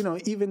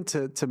 even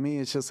to me,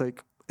 it's just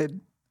like,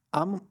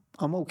 I'm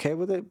okay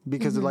with it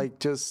because like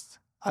just,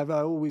 I've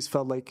always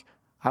felt like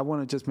I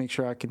want to just make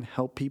sure I can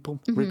help people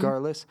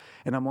regardless.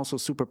 And I'm also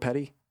super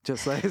petty.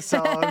 Just like,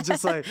 so I'm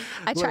just like,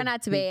 I try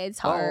not to be. It's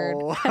hard.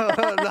 No,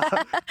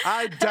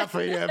 I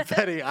definitely am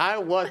petty. I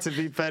want to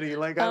be petty.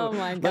 Like, oh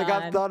my God. Like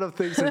I've thought of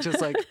things that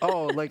just like,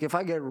 like if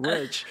I get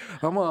rich,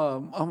 I'm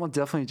gonna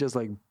definitely just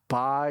like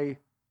buy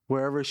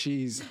wherever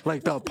she's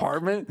like the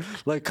apartment,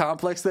 like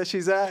complex that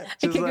she's at.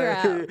 Just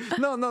like,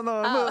 no. I'm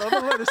gonna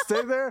let her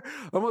stay there.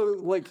 I'm gonna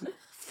like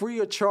free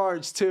of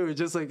charge too.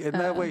 Just like, and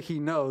that way he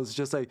knows,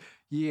 just like,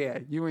 yeah,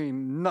 you ain't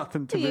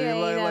nothing to me.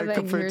 Like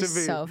compared to me.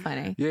 You're so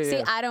funny. Yeah,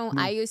 See,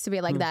 I used to be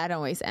like that. I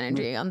don't waste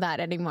energy on that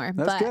anymore.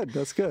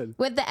 That's good.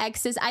 With the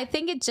exes, I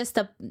think it's just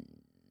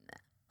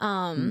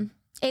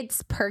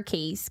it's per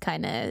case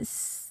kind of.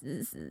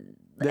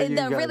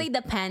 It really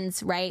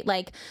depends, right?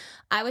 Like,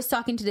 I was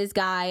talking to this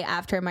guy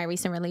after my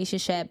recent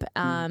relationship,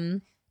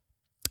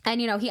 and,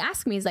 he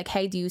asked me, he's like,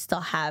 hey,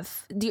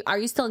 are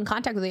you still in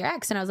contact with your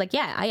ex? And I was like,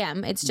 yeah, I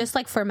am. It's just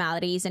like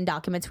formalities and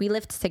documents. We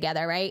lived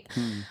together, right?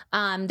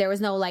 There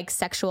was no like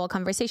sexual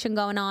conversation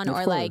going on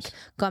or like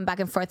going back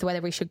and forth whether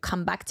we should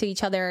come back to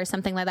each other or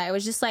something like that. It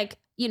was just like,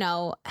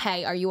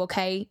 hey, are you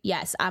okay?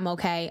 Yes, I'm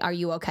okay. Are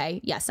you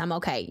okay? Yes, I'm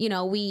okay.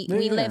 We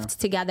lived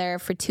together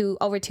for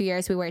over 2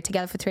 years. We were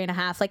together for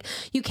 3.5. Like,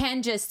 you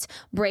can't just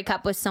break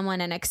up with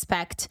someone and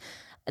expect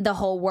the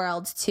whole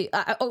world to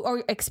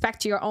or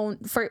expect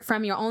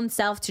from your own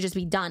self to just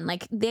be done.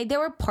 Like, they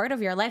were part of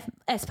your life,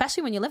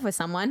 especially when you live with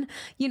someone.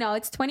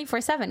 It's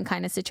 24/7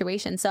 kind of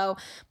situation. So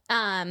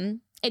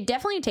it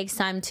definitely takes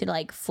time to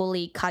like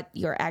fully cut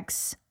your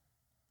ex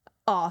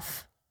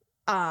off,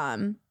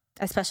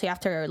 especially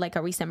after like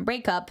a recent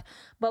breakup.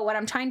 But what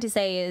I'm trying to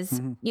say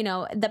is,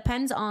 it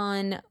depends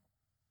on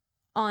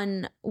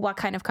what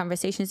kind of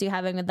conversations you're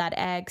having with that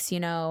ex,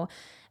 and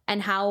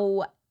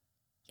how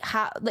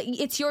like,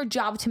 it's your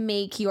job to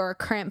make your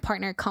current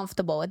partner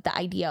comfortable with the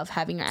idea of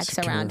having your ex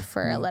around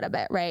for a little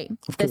bit, right?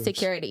 The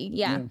security.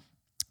 Yeah.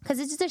 Because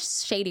it's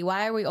just shady.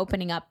 Why are we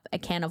opening up a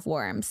can of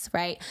worms,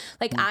 right?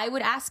 Like, I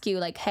would ask you,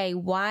 like, hey,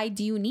 why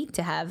do you need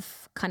to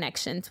have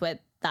connections with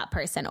that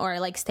person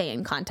or like stay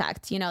in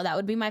contact? That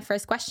would be my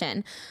first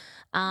question.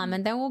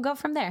 And then we'll go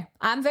from there.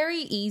 I'm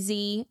very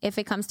easy if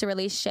it comes to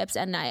relationships,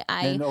 and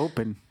and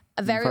open.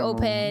 Very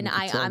open.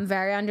 I'm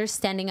very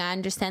understanding. I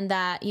understand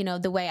that,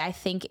 the way I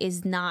think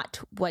is not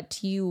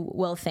what you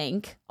will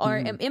think, or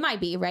it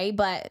might be, right?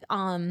 But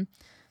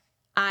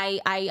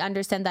I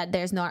understand that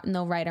there's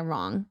no right and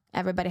wrong.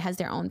 Everybody has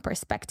their own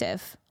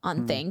perspective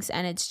on things,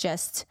 and it's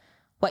just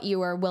what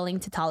you are willing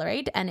to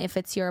tolerate, and if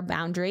it's your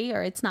boundary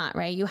or it's not,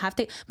 right? You have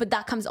to, but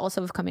that comes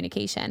also with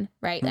communication,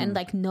 right? And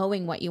like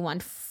knowing what you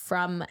want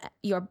from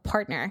your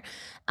partner,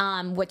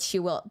 which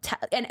you will,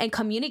 and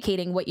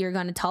communicating what you're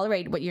going to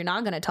tolerate, what you're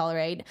not going to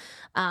tolerate,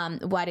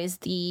 what is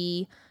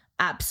the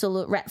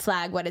absolute red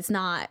flag, what it's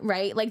not,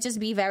 right? Like just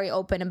be very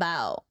open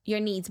about your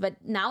needs. But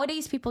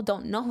nowadays people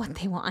don't know what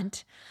they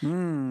want.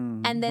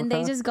 And then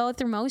they just go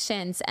through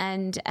motions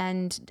and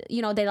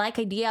you know, they like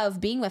idea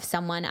of being with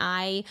someone.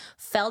 I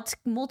felt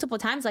multiple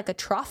times like a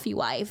trophy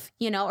wife,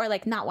 you know, or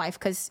like not wife,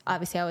 because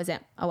obviously I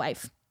wasn't a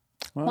wife.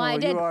 Well, I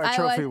did. You are a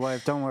trophy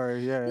wife. Don't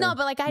worry. Yeah. No,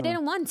 but like I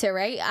didn't want to,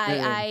 right?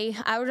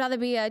 I would rather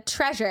be a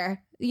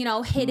treasure, you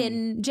know,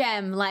 hidden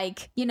gem,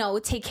 like, you know,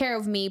 take care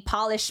of me,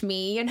 polish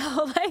me, you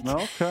know, like,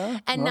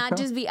 not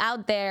just be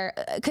out there.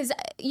 Cause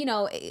you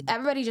know,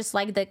 everybody just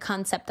like the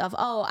concept of,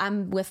 oh,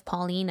 I'm with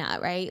Paulina,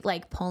 right?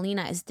 Like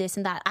Paulina is this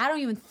and that. I don't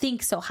even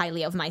think so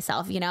highly of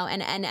myself, you know,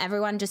 and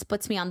everyone just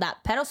puts me on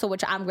that pedestal,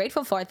 which I'm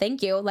grateful for.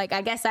 Thank you. Like,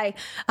 I guess I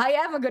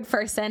am a good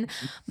person,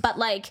 but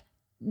like,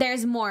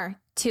 there's more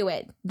to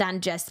it than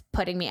just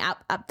putting me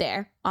up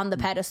there on the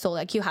pedestal.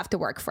 Like you have to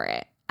work for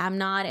it. I'm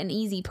not an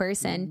easy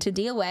person to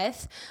deal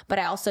with, but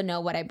I also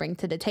know what I bring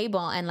to the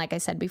table. And like I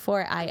said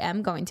before, I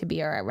am going to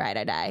be a ride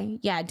or die.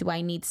 Yeah. Do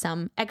I need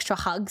some extra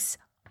hugs,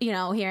 you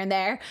know, here and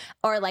there?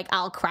 Or like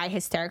I'll cry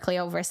hysterically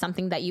over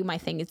something that you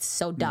might think is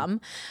so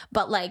dumb,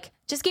 but like,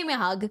 just give me a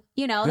hug.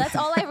 You know, that's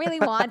all I really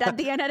want at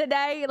the end of the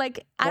day.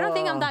 Like, I don't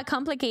think I'm that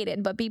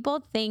complicated, but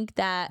people think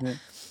that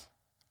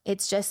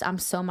it's just, I'm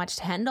so much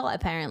to handle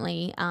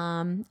apparently.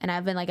 And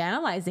I've been like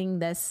analyzing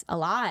this a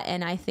lot.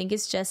 And I think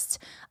it's just,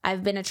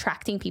 I've been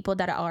attracting people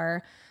that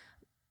are,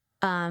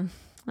 I'll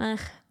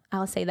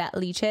say that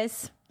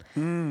leeches.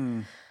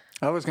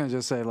 I was going to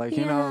just say like,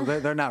 you know,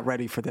 they're not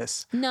ready for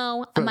this.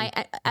 No,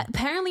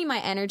 apparently my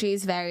energy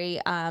is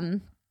very,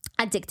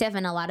 addictive,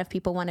 and a lot of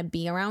people want to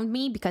be around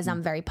me because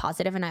I'm very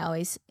positive, and I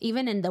always,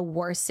 even in the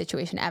worst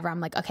situation ever,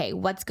 I'm like, okay,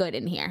 what's good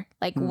in here?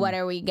 Like, what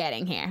are we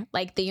getting here?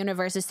 Like, the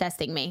universe is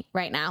testing me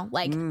right now.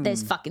 Like,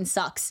 this fucking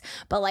sucks,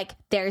 but like,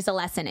 there's a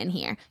lesson in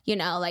here, you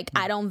know? Like,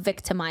 I don't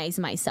victimize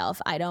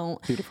myself. I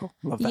don't. Beautiful.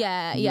 Love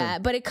that. Yeah.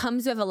 But it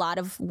comes with a lot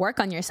of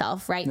work on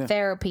yourself, right?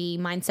 Therapy,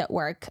 mindset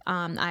work.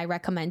 I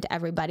recommend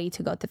everybody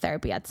to go to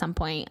therapy at some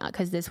point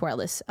because this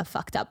world is a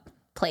fucked up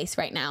place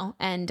right now,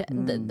 and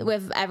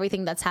with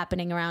everything that's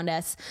happening around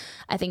us,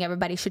 I think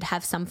everybody should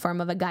have some form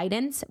of a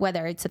guidance,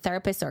 whether it's a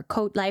therapist or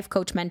life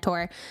coach,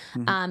 mentor.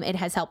 It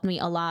has helped me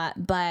a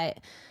lot, but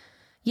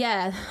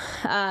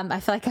I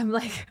feel like I'm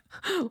like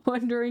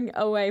wandering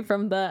away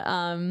from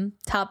the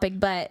topic,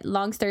 but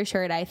long story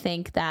short, I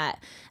think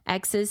that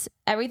exes,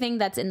 everything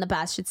that's in the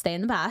past should stay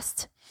in the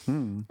past.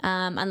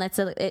 Unless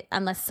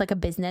it's like a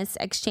business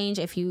exchange.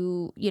 If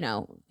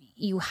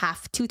you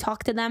have to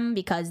talk to them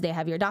because they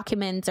have your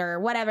documents or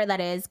whatever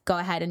that is, go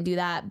ahead and do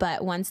that.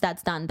 But once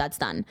that's done, that's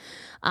done.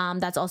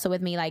 That's also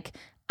with me. Like,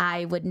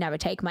 I would never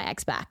take my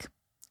ex back.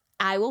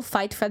 I will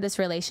fight for this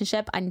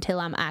relationship until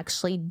I'm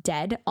actually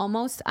dead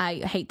almost. I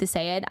hate to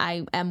say it.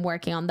 I am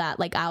working on that.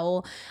 Like,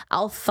 I'll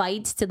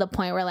fight to the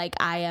point where like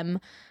I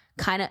am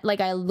kind of like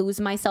I lose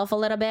myself a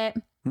little bit.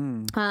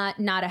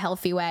 Not a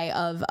healthy way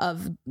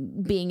of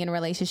being in a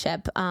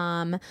relationship.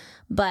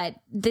 But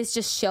this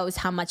just shows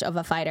how much of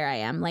a fighter I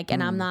am. Like,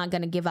 and I'm not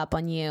going to give up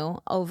on you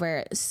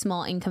over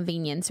small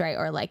inconvenience, right?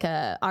 Or like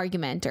a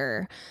argument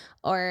or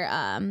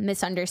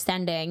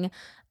misunderstanding.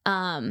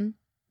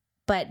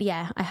 But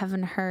yeah, I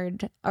haven't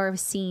heard or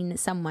seen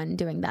someone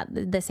doing that,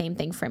 the same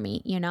thing for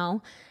me, you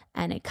know?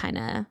 And it kind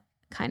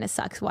of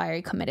sucks. Why are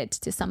you committed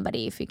to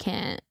somebody if you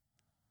can't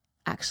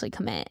actually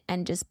commit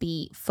and just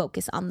be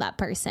focused on that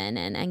person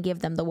and give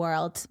them the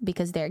world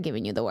because they're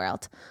giving you the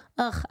world?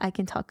 Ugh, I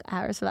can talk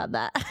hours about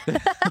that.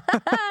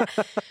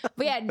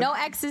 But yeah, no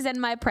exes in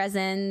my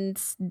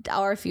present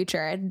or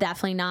future.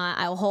 Definitely not.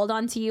 I'll hold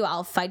on to you.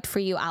 I'll fight for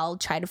you. I'll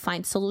try to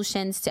find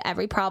solutions to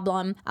every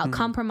problem. I'll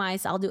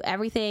compromise. I'll do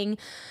everything,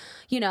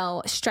 you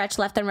know, stretch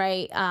left and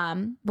right.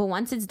 But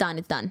once it's done,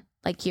 it's done.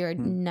 Like, you're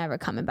never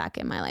coming back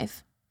in my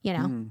life, you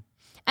know?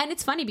 And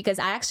it's funny because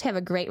I actually have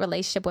a great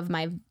relationship with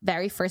my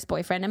very first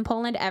boyfriend in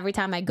Poland. Every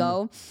time I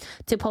go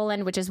to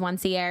Poland, which is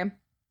once a year,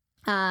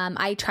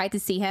 I try to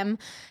see him.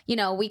 You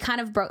know, we kind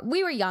of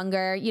we were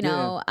younger, you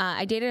know,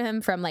 I dated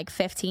him from like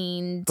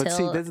 15 but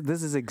see,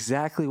 this is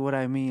exactly what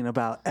I mean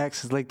about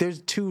exes. Like,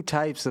 there's two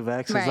types of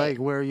exes, like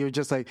where you're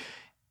just like,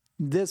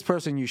 this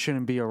person you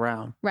shouldn't be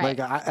around. Like,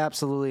 I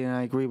absolutely, and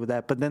I agree with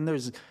that. But then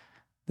there's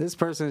this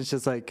person is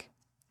just like,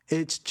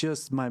 it's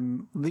just my,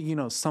 you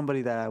know,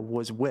 somebody that I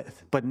was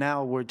with, but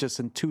now we're just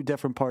in two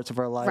different parts of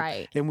our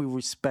life, and we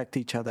respect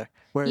each other.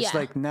 Where it's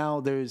like, now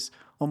there's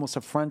almost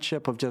a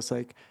friendship of just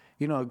like,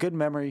 you know, a good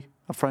memory,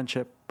 a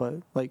friendship, but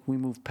like we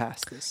move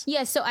past this.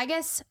 Yeah. So I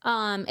guess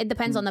it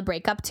depends on the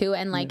breakup too,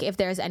 and like if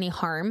there's any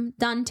harm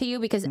done to you,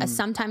 because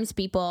sometimes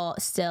people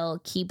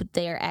still keep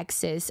their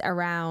exes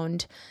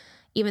around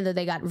even though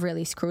they got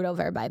really screwed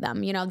over by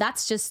them. You know,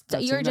 that's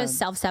you're just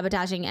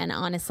self-sabotaging and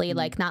honestly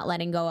like not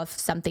letting go of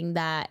something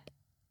that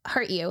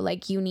hurt you.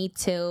 Like you need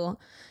to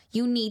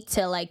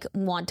like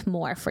want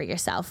more for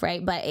yourself,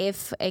 right? But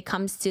if it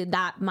comes to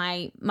that,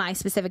 my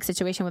specific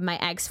situation with my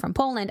ex from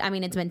Poland, I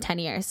mean, it's been 10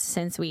 years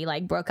since we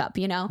like broke up,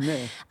 you know?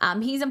 Yeah.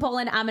 He's in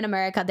Poland, I'm in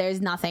America. There's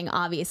nothing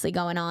obviously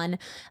going on.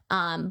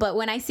 But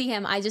when I see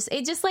him,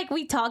 it just like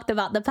we talked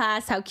about the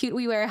past, how cute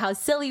we were, how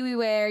silly we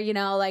were, you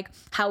know, like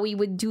how we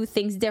would do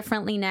things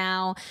differently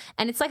now.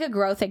 And it's like a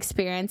growth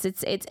experience.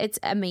 It's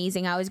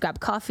amazing. I always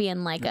grab coffee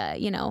and like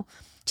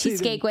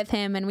cheesecake with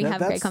him, and we have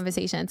great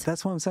conversations.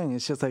 That's what I'm saying.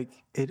 It's just like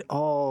it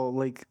all,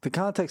 like the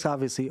context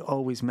obviously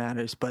always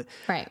matters, but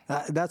right.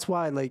 That's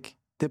why, like,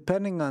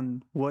 depending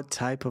on what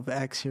type of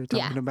ex you're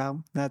talking about,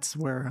 that's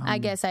where I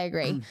guess I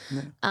agree.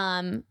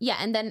 And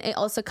then it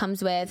also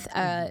comes with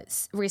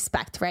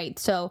respect, right?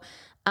 So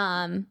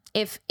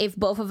if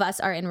both of us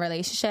are in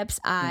relationships,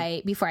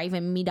 before I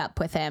even meet up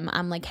with him,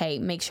 I'm like, hey,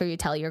 make sure you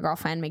tell your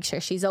girlfriend, make sure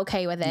she's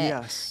okay with it.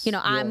 Yes. You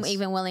know, I'm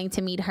even willing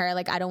to meet her.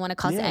 Like, I don't want to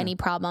cause any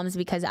problems,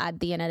 because at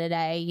the end of the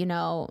day, you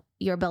know,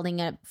 you're building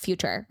a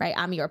future, right?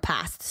 I'm your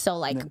past. So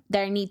like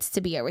there needs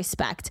to be a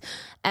respect.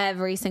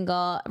 Every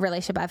single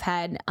relationship I've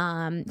had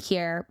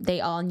here,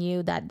 they all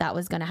knew that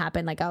was going to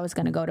happen. Like I was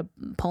going to go to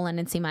Poland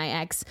and see my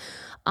ex.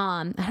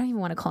 I don't even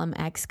want to call him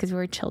ex, because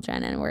we're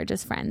children and we're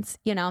just friends,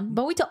 you know,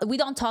 but we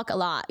don't talk a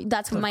lot.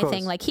 That's my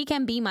thing. Like he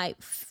can be my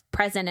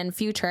present and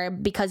future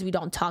because we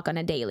don't talk on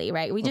a daily,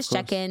 right? We just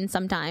check in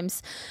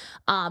sometimes,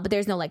 but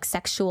there's no like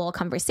sexual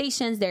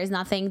conversations. There's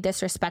nothing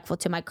disrespectful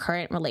to my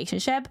current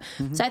relationship.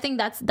 So I think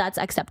that's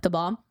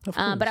acceptable.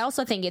 But I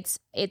also think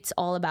it's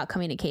all about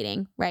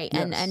communicating, right?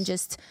 And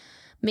just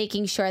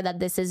making sure that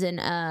this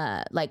isn't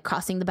like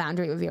crossing the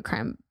boundary with your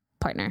current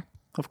partner.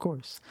 Of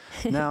course.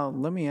 Now,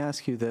 let me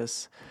ask you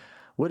this.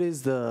 What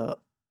is the,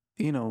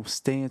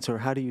 stance, or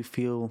how do you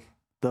feel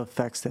the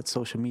effects that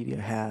social media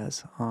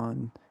has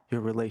on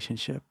your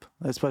relationship,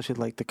 especially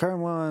like the current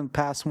one,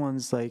 past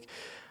ones? Like,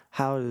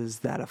 how does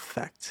that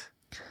affect?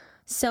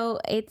 So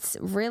it's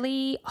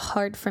really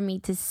hard for me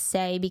to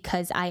say,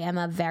 because I am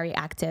a very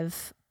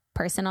active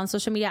person on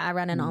social media. I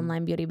run an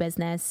online beauty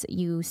business.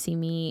 You see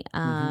me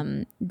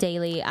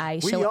daily.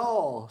 We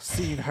all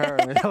seen her.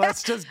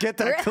 Let's just get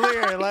that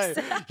clear. Like,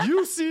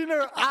 you seen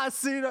her, I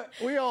seen her.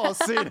 We all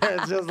seen her.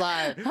 It's just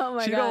like, oh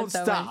my God, don't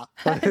stop.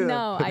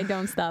 No, I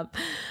don't stop.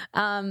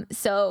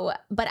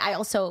 But I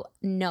also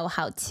know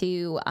how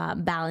to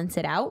balance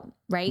it out.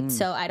 Right.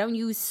 So I don't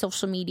use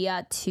social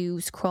media to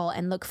scroll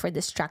and look for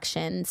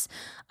distractions.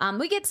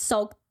 We get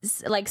sucked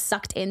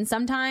in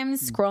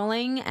sometimes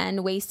scrolling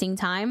and wasting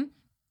time.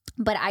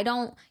 But I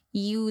don't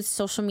use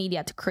social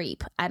media to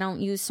creep. I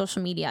don't use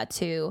social media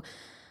to,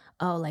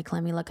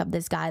 let me look up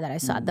this guy that I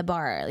saw at the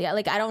bar. Yeah,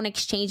 like I don't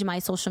exchange my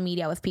social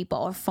media with people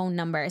or phone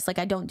numbers. Like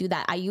I don't do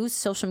that. I use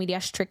social media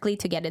strictly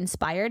to get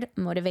inspired,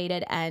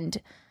 motivated, and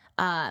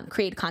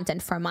create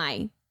content for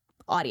my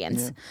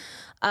audience.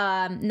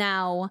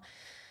 Now,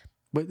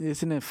 but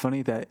isn't it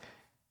funny that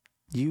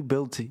you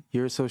built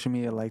your social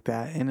media like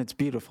that, and it's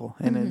beautiful,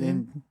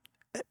 and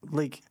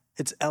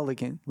it's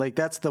elegant. Like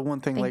that's the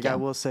one thing I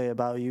will say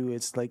about you.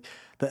 It's like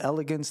the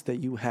elegance that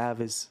you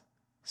have is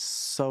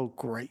so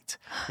great.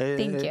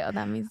 Thank you.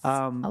 That means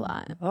a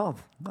lot. Oh,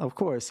 of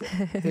course.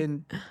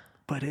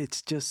 But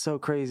it's just so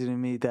crazy to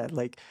me that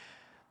like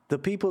the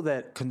people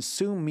that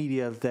consume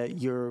media that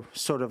you're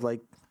sort of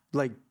like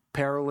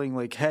paroling,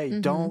 like,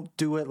 hey, don't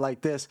do it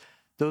like this.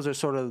 Those are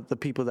sort of the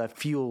people that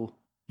fuel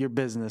your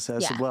business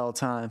as well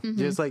time.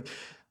 Just like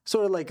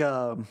sort of like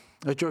a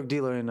drug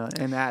dealer in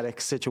an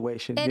addict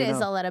situation. It is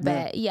a little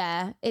bit.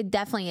 Yeah, it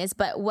definitely is.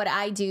 But what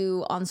I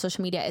do on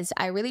social media is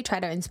I really try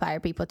to inspire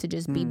people to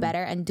just be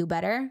better and do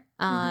better.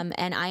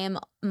 And I am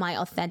my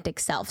authentic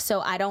self. So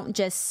I don't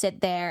just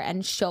sit there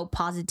and show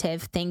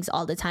positive things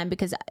all the time,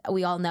 because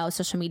we all know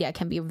social media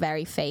can be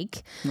very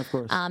fake. Of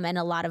course. And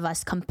a lot of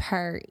us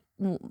compare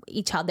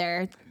each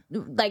other,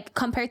 like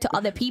compared to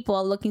other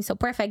people looking so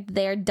perfect.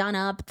 They're done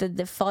up. The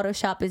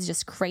Photoshop is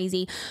just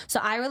crazy. So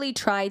I really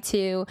try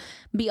to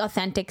be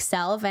authentic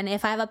self. And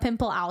if I have a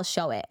pimple, I'll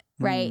show it.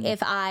 Right. If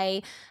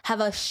I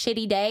have a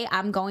shitty day,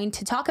 I'm going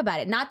to talk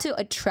about it, not to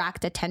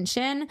attract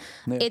attention.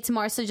 Yeah. It's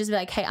more so just be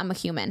like, hey, I'm a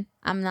human.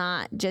 I'm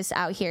not just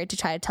out here to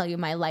try to tell you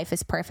my life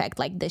is perfect.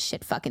 Like this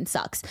shit fucking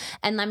sucks.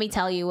 And let me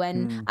tell you,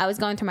 when I was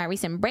going through my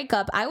recent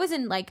breakup, I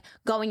wasn't like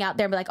going out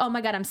there and be like, oh my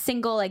God, I'm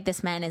single. Like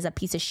this man is a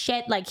piece of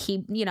shit. Like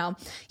he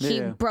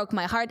broke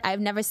my heart.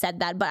 I've never said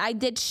that, but I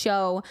did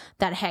show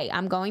that, hey,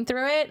 I'm going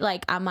through it.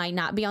 Like I might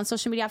not be on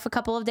social media for a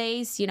couple of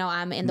days.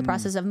 I'm in the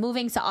process of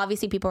moving. So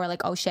obviously people were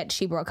like, oh shit,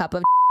 she broke up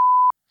with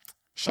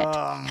shit. Don't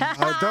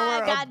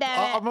worry,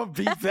 I'm gonna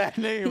beat that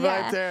name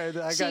right there.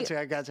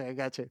 I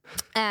got you.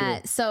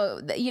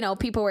 So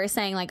people were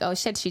saying like, oh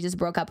shit, she just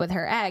broke up with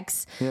her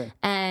ex.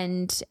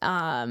 And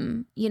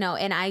and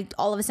I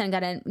all of a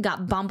sudden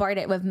got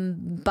bombarded with a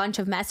bunch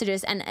of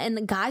messages, and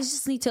the guys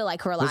just need to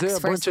like relax. Was there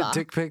a bunch of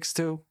dick pics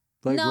too?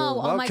 Like, no,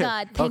 oh my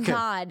God, thank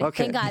God.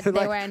 Thank God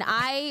they were in.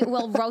 I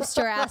will roast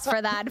your ass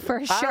for that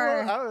for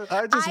sure.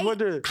 I just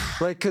wonder,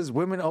 like, because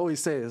women always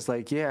say, it's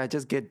like, yeah, I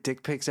just get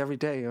dick pics every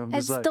day.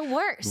 It's like, the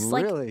worst.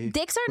 Really? Like,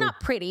 dicks are not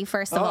pretty,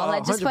 first of all.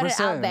 Let's just put it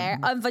out there.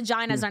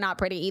 Vaginas are not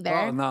pretty either.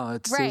 Oh, no,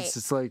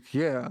 it's like,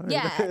 yeah.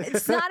 Yeah,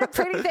 it's not a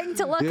pretty thing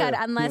to look at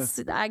unless,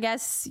 I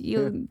guess,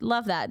 you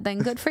love that. Then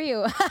good for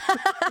you.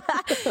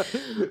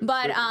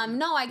 But,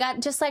 no, I got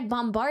just, like,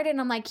 bombarded. And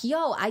I'm like,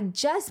 yo, I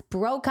just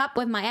broke up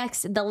with my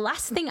ex. The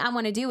last thing I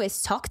want to do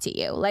is talk to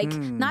you, like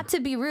not to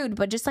be rude,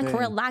 but just like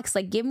relax,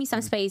 like give me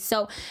some space.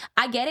 So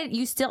I get it,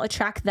 you still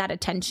attract that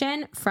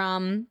attention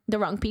from the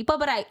wrong people,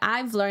 but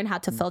I've learned how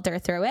to filter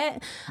through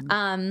it,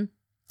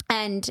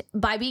 and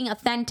by being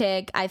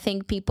authentic, I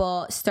think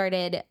people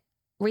started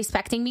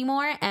respecting me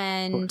more,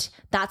 and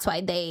that's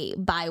why they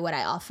buy what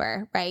I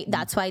offer, right?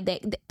 That's why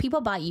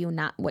people buy you,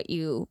 not what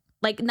you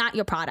like, not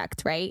your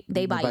product, right?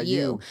 They buy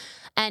you.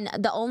 And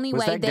the only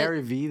way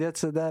Gary Vee that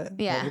said that?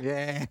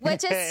 Yeah.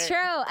 Which is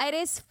true. It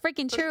is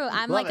freaking true.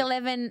 I'm like a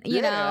living,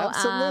 you know,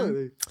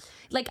 absolutely.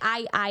 Like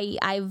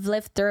I've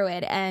lived through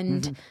it,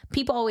 and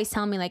people always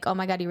tell me like, oh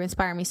my God, you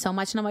inspire me so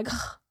much. And I'm like,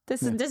 oh, this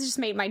just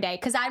made my day.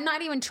 Cause I'm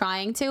not even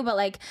trying to, but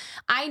like,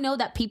 I know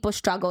that people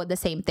struggle with the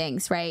same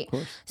things. Right.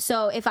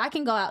 So if I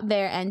can go out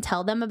there and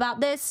tell them about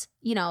this,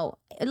 you know,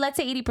 let's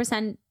say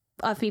 80%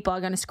 of people are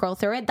going to scroll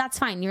through it. That's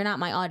fine. You're not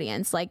my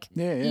audience. Like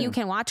you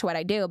can watch what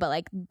I do, but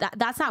like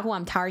that's not who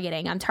I'm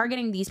targeting. I'm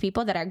targeting these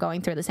people that are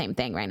going through the same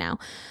thing right now.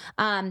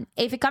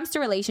 If it comes to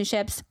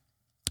relationships,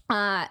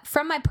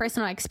 from my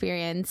personal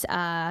experience,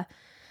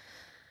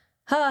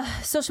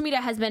 social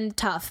media has been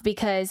tough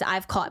because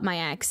I've caught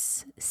my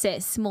ex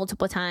sis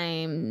multiple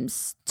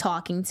times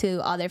talking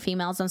to other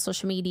females on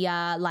social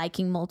media,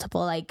 liking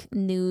multiple like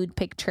nude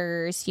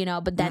pictures, you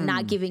know, but then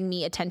not giving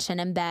me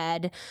attention in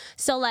bed.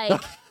 So like,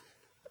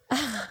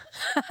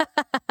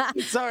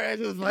 sorry, I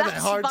just find it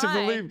hard to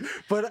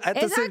believe. But at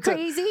the same time,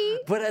 crazy?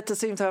 But at the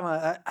same time,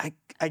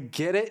 I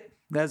get it.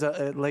 As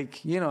a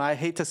like, you know, I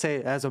hate to say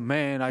it as a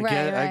man. I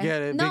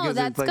get it. No,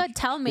 that's like, good.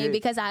 Tell me,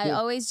 because I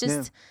always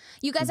just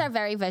you guys are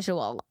very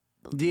visual.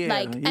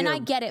 And I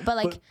get it, but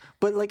like,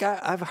 but like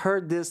I've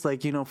heard this,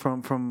 like, you know,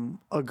 from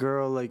a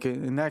girl, like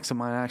an ex of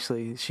mine,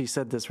 actually, she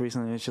said this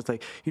recently. It's just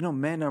like, you know,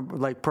 men are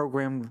like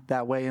programmed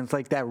that way, and it's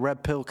like that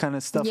red pill kind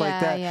of stuff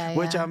like that,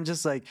 which I'm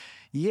just like,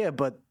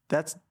 but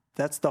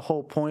that's the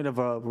whole point of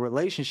a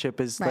relationship,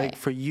 is like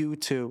for you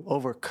to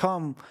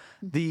overcome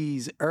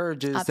these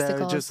urges obstacles,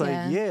 that are just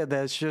like,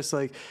 that's just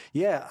like,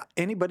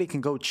 anybody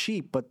can go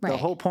cheap, but the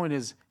whole point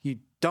is you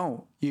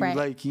don't.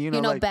 Like, you know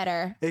like,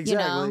 better.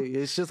 Exactly. You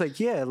know? It's just like,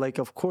 like,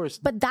 of course.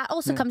 But that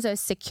also comes with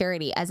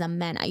security as a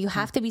man. You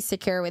have to be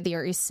secure with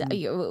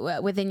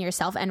within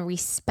yourself and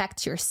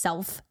respect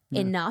yourself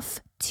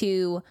enough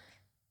to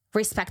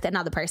respect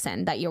another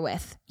person that you're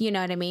with. You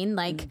know what I mean?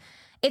 Like,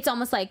 it's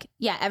almost like,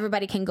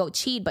 everybody can go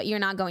cheat, but you're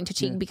not going to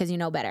cheat because you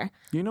know better.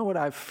 You know what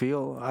I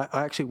feel?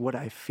 What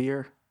I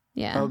fear?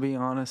 Yeah. I'll be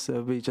honest.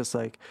 It'll be just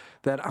like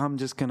that I'm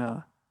just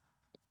gonna,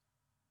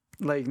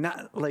 like,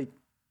 not like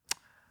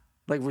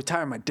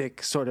retire my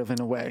dick, sort of, in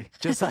a way.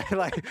 Just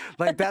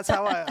like that's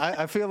how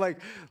I feel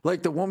like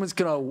the woman's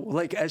gonna,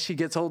 like, as she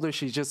gets older,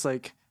 she's just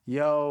like,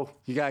 yo,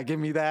 you gotta give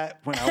me that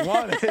when I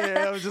want it. And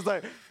I was just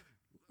like,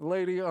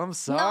 lady, I'm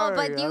sorry. No,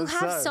 but you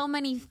have so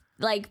many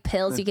like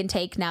pills you can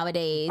take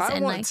nowadays. I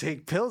don't want to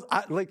take pills.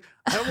 I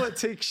don't want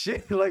to take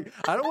shit. Like,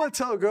 I don't want to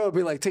tell a girl to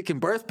be like taking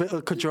birth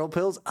control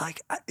pills.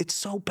 Like, it's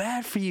so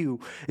bad for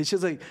you. It's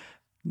just like,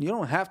 you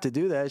don't have to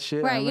do that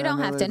shit. Right. You don't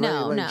have to.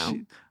 No.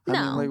 I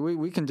mean, like,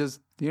 we can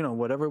just, you know,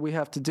 whatever we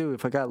have to do.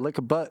 If I got to lick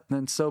a butt,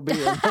 then so be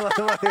it.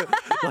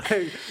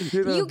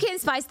 You know. You can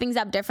spice things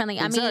up differently.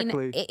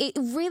 Exactly. I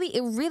mean,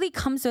 it really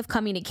comes with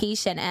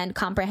communication and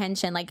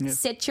comprehension. Like,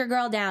 sit your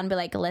girl down, be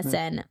like,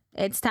 listen,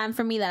 it's time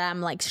for me that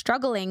I'm like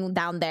struggling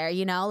down there,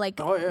 you know, like,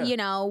 you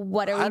know,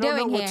 what are we doing here? I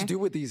don't know what to do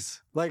with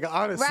these. Like,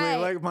 honestly,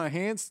 like, my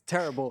hand's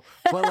terrible,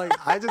 but like,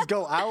 I just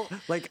go out.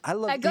 Like, I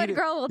love eating. A good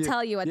girl will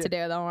tell you what to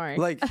do. Don't worry.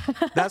 Like,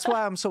 that's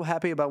why I'm so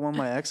happy about one of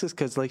my exes.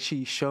 'Cause like,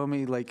 she showed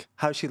me like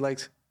how she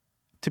likes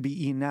to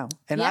be eaten out.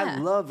 And I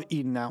love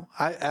eating out.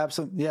 I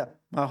absolutely,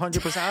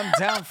 100%. I'm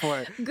down for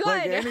it. Good.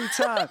 Like,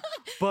 anytime.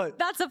 But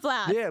that's a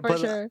flat. Yeah, for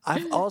sure.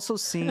 I've also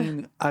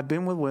I've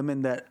been with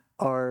women that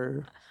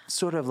are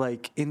sort of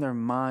like in their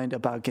mind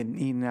about getting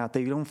eaten out.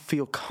 They don't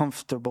feel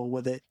comfortable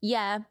with it.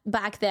 Yeah.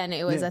 Back then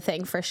it was a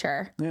thing for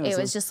sure. Yeah, it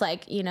was just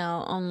like, you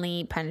know,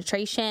 only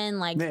penetration,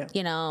 like,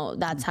 you know,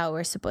 that's how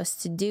we're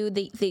supposed to do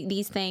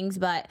these things.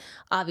 But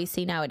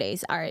obviously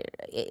nowadays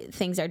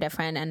things are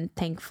different, and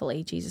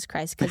thankfully, Jesus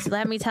Christ, because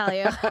let me tell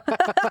you,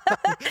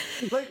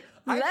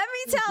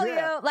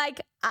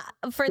 like,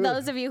 for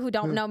those of you who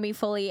don't know me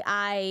fully,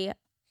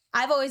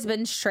 I've always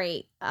been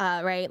straight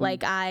right?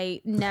 Like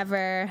I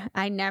never.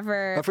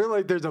 I feel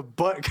like there's a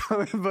butt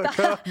coming, but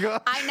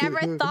I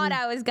never thought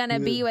I was gonna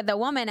be with a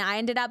woman. I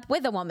ended up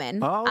with a woman.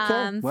 Oh,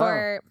 okay.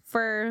 Wow.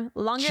 For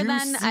longer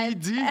than I.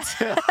 Details,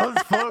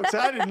 folks.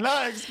 I did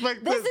not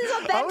expect this. This is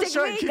authentic. I was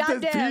trying to keep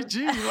this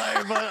PG,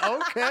 but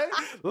okay,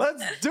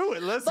 let's do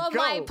it. Let's go. But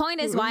my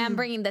point is why I'm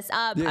bringing this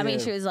up. I mean,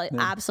 she was like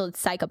absolute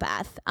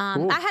psychopath.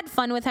 I had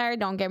fun with her.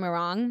 Don't get me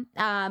wrong.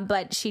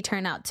 But she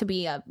turned out to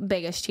be a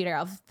biggest cheater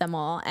of them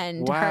all,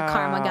 and her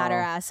karma got her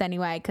ass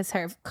anyway because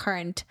her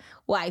current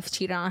wife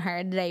cheated on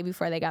her the day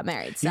before they got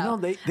married. So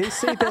they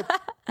say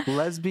that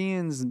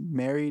lesbians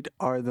married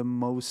are the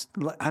most,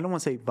 I don't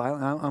want to say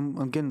violent,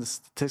 I'm getting the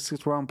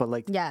statistics wrong, but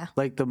like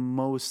the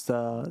most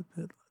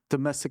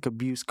domestic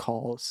abuse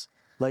calls,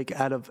 like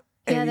out of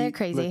they're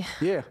crazy.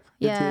 Like,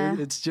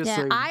 it's just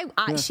like,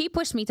 she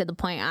pushed me to the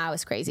point I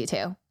was crazy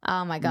too.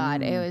 Oh my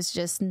God, it was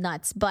just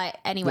nuts. But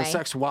anyway, the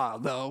sex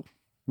wild though.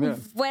 Yeah.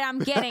 What I'm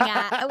getting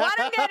at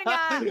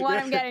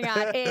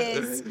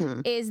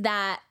is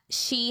that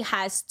she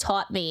has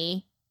taught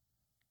me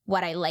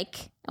what I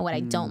like and what I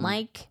don't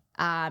like.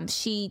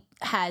 She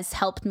has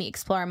helped me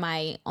explore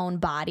my own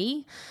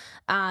body.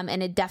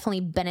 And it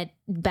definitely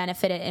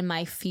benefited in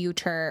my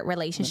future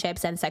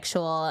relationships and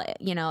sexual,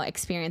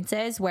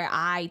 experiences where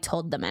I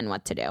told the men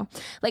what to do.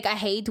 Like, I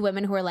hate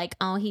women who are like,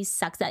 oh, he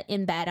sucks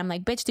in bed. I'm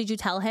like, bitch, did you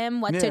tell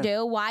him what to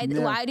do? Why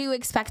do you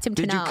expect him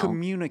to know? Did you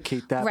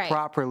communicate that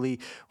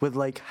properly with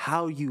like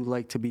how you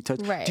like to be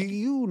touched? Right. Do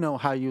you know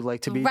how you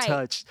like to be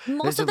touched?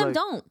 Most of them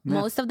don't.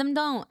 Most of them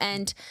don't.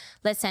 And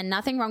listen,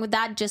 nothing wrong with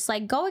that. Just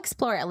like go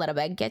explore it a little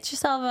bit. Get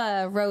yourself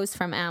a rose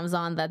from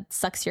Amazon that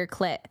sucks your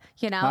clit,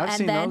 I've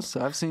seen those.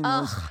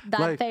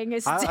 That thing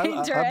is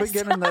dangerous. I've been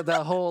getting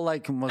that whole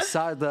like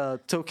massage, the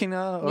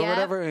tokina or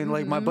whatever, and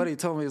like my buddy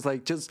told me, it's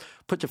like just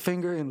put your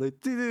finger and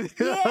like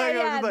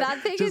that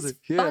thing is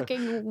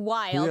fucking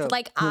wild.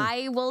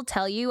 I will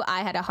tell you,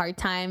 I had a hard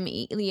time,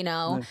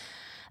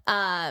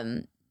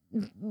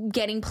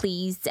 getting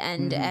pleased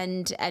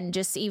and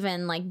just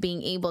even like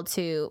being able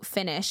to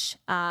finish.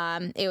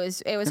 It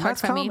was hard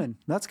for me.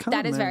 That's common.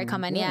 That is very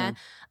common. Yeah.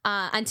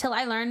 Until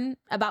I learned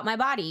about my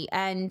body,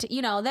 and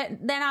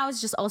then I was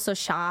just also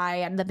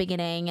shy at the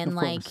beginning and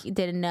like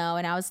didn't know,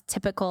 and I was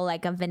typical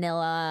like a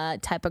vanilla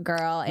type of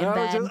girl.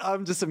 And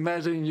I'm just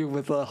imagining you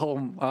with a whole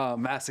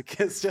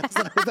masochist, just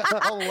like the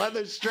whole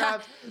leather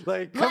straps,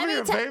 like come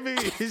here, baby.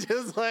 He's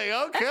just like,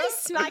 okay,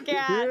 smack your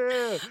ass.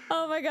 Yeah.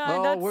 Oh my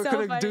God, that's we're so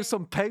gonna funny. do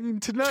some pegging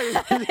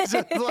tonight.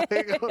 Just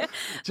like,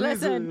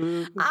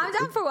 listen, I'm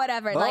down for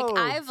whatever. Like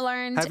I've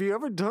learned. Have you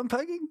ever done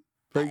pegging?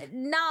 Like,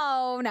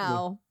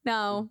 no.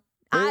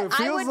 It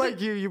feels like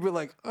you'd be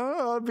like,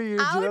 oh, I'd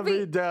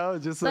be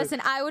down. Just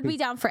listen, I would be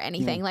down for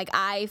anything. Like,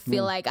 I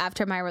feel like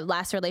after my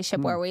last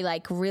relationship where we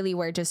like really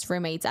were just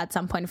roommates at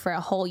some point for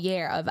a whole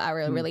year of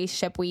our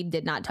relationship, we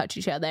did not touch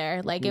each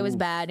other. Like, it was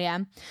bad. Yeah.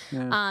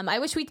 I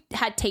wish we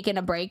had taken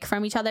a break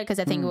from each other because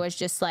I think it was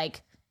just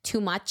like too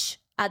much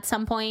at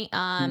some point.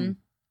 And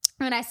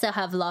I still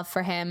have love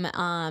for him.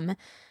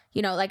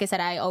 Like I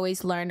said, I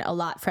always learned a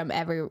lot from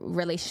every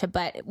relationship,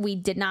 but we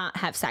did not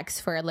have sex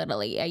for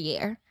literally a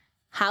year.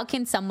 How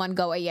can someone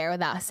go a year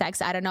without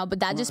sex? I don't know,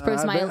 but that just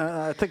proves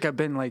I think I've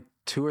been like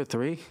 2 or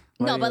 3.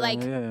 No, but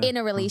like in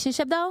a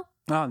relationship though?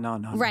 Oh, no.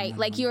 Right.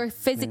 Like you're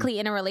physically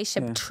in a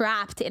relationship,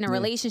 trapped in a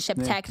relationship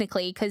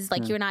technically, because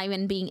like you're not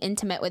even being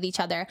intimate with each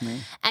other.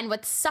 And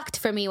what sucked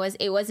for me was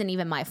it wasn't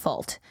even my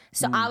fault.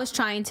 So I was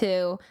trying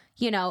to,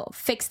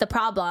 fix the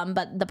problem,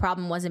 but the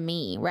problem wasn't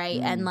me. Right.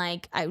 And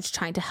like I was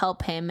trying to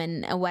help him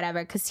and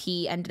whatever, because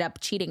he ended up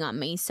cheating on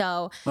me.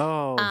 So,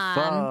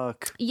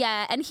 fuck.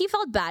 Yeah. And he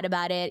felt bad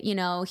about it.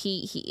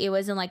 It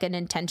wasn't like an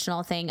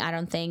intentional thing, I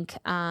don't think.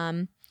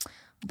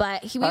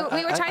 But we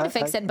were trying to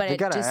fix it, but I it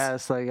gotta just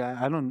ask. Like,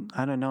 I don't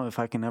know if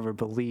I can ever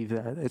believe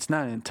that it's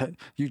not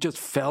you just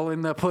fell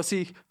in the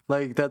pussy.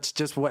 Like that's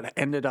just what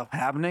ended up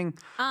happening.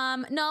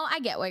 No, I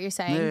get what you're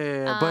saying.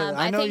 Yeah, but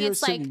I think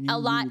it's like a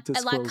lot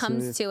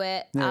comes to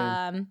it.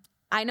 Yeah.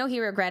 I know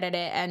he regretted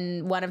it,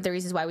 and one of the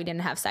reasons why we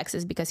didn't have sex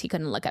is because he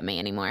couldn't look at me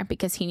anymore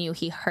because he knew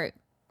he hurt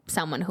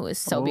someone who is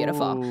so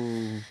beautiful.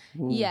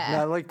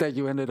 Yeah. I like that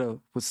you ended up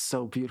with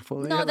so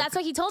beautiful. No, that's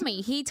what he told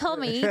me. He told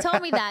me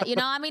that,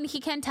 I mean, he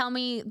can tell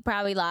me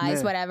probably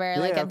lies, whatever.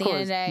 Like at the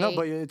end of the day. No,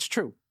 but it's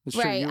true. It's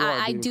right. True.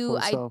 I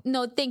do.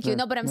 No, thank you.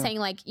 No, but I'm saying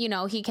like,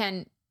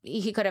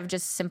 he could have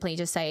just simply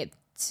just say it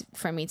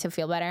for me to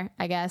feel better,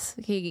 I guess.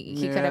 He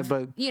could have,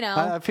 but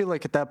I feel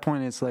like at that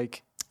point it's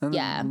like,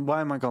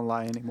 why am I going to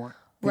lie anymore?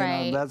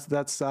 Right.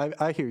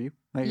 I hear you.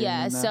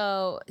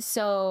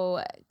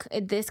 So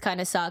this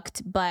kind of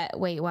sucked, but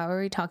wait, what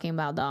were we talking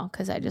about though?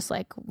 Because I just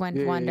like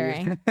went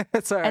wondering.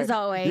 It's all right. As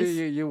always.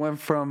 You went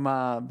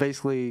from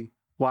basically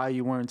why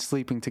you weren't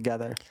sleeping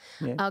together.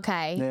 Yeah.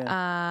 Okay.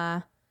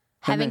 Yeah.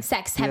 Having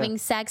sex,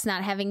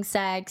 not having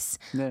sex.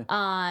 Yeah.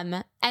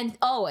 And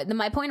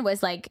my point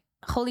was like,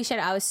 holy shit,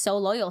 I was so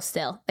loyal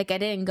still. Like I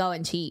didn't go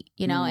and cheat,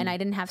 you know, and I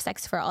didn't have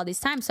sex for all this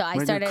time. So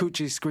I started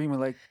coochie screaming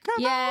like,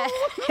 yeah,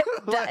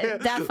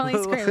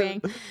 definitely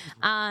screaming.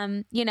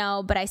 You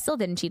know, but I still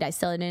didn't cheat. I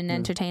still didn't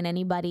entertain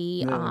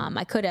anybody.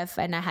 I could have,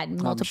 and I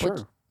had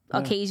multiple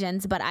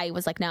occasions, but I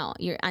was like, no,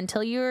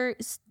 until you're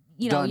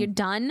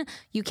done,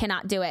 you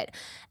cannot do it.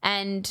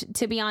 And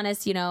to be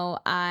honest, you know,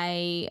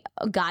 I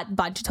got a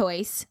bunch of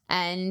toys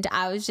and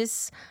I was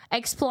just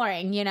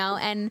exploring, you know,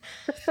 and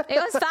it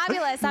was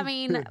fabulous. I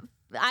mean,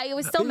 I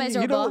was still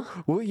miserable.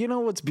 You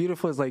know what's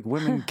beautiful is like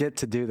women get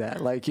to do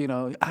that. Like, you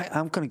know,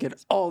 I'm going to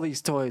get all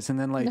these toys. And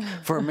then like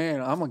for a man,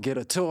 I'm going to get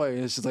a toy.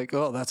 And it's just like,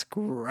 oh, that's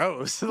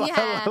gross.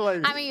 Yeah.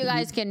 Like, I mean, you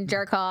guys can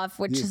jerk off,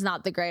 which is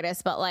not the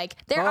greatest, but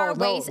like there are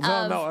ways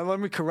of. No, let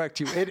me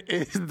correct you. It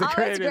is the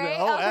greatest. Great?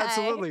 Oh, okay.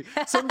 Absolutely.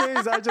 Some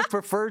days I just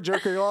prefer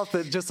jerking off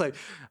than just like,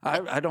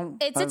 I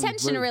don't. It's a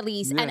tension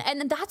release. Yeah.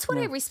 And that's what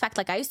I respect.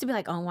 Like I used to be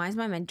like, oh, why is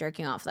my man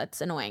jerking off?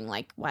 That's annoying.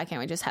 Like, why can't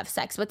we just have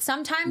sex? But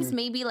sometimes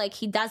maybe like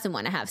he doesn't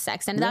want to have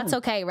sex. And that's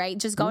okay, right?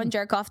 Just go and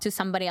jerk off to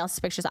somebody else's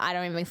pictures. I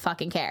don't even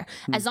fucking care.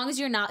 As long as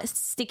you're not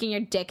sticking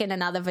your dick in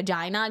another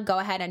vagina, go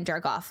ahead and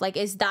jerk off. Like,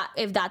 if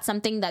that's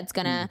something that's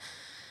gonna,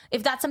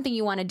 if that's something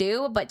you want to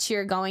do, but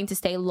you're going to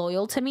stay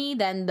loyal to me,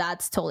 then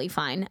that's totally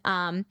fine.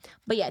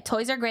 But yeah,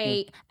 toys are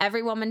great.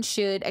 Every woman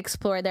should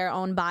explore their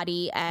own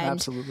body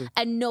and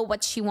know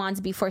what she wants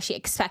before she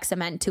expects a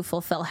man to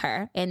fulfill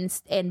her in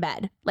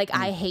bed. Like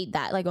I hate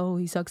that. Like, oh,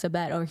 he sucks a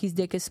bed or his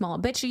dick is small.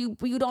 Bitch,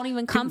 you don't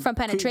even come from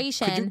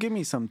penetration. Could you give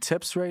me some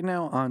tips right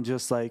now on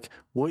just like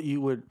what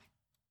you would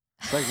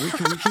like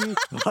wiki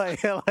like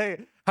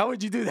how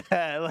would you do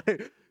that?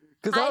 Like,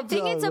 I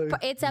think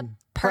it's a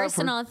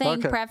personal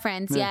thing,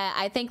 preference. Yeah,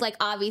 I think like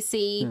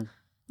obviously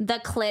the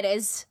clit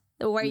is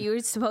where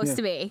you're supposed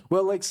to be.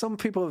 Well, like some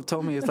people have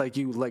told me it's like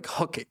you like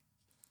hook it,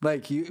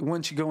 like you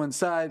once you go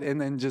inside and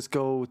then just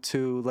go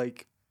to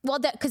like. Well,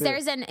 because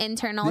there's an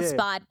internal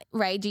spot,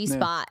 right? G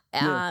spot,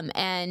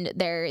 and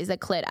there is a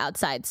clit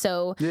outside.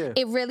 So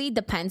it really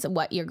depends on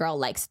what your girl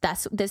likes.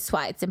 This is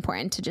why it's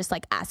important to just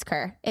like ask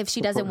her if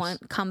she doesn't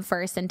want come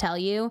first and tell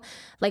you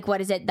like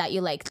what is it that you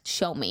like.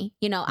 Show me,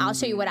 you know, I'll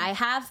show you what I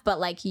have, but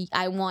like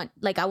I want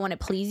to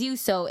please you.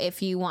 So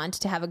if you want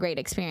to have a great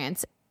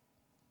experience.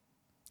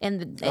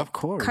 Of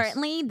course.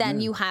 Currently, then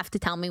you have to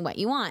tell me what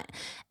you want,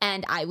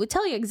 and I would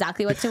tell you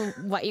exactly what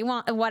you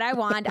want, what I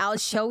want. I'll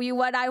show you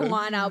what I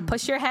want. I'll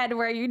push your head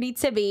where you need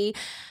to be.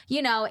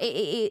 You know,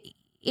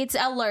 it's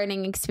a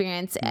learning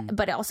experience,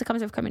 but it also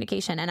comes with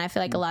communication. And I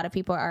feel like a lot of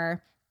people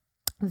are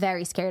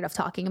very scared of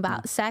talking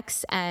about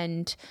sex.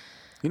 And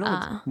you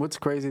know what's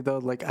crazy though?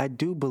 Like I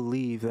do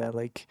believe that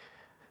like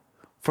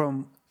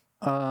from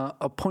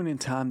a point in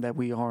time that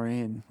we are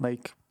in,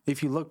 like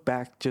if you look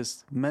back,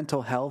 just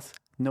mental health.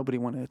 Nobody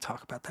wanted to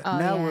talk about that.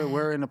 Now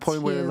we're in a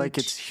point where like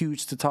it's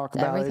huge to talk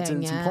about. It's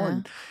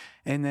important.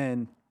 And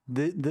then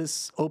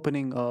this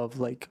opening of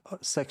like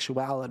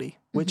sexuality,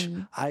 which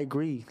I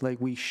agree,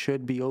 like we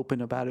should be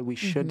open about it. We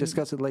should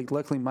discuss it. Like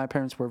luckily my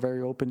parents were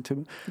very open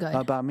to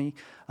about me,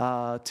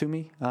 to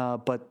me.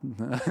 But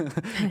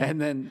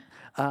and then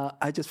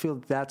I just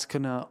feel that's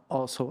gonna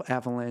also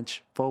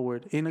avalanche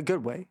forward in a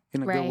good way.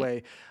 In a good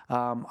way.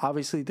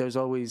 Obviously, there's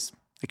always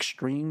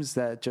extremes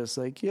that just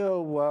like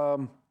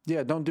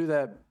yeah, don't do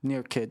that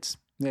near kids.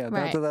 Yeah,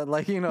 don't do that.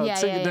 Like, you know,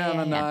 take it down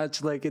a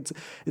notch. Like, it's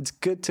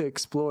good to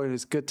explore and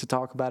it's good to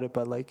talk about it.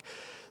 But, like,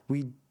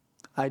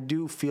 I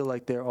do feel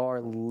like there are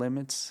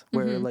limits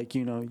where, like,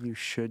 you know, you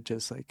should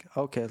just, like,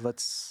 okay,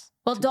 let's.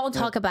 Well, don't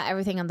talk about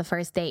everything on the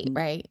first date,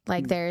 right?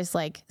 Like, there's,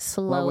 like,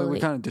 slowly. Well, we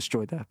kind of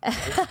destroyed that.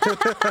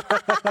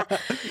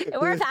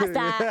 We're past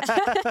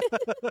that.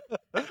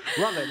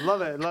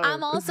 Love it.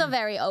 I'm also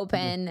very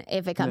open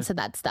if it comes to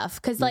that stuff.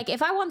 Because, like,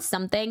 if I want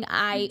something,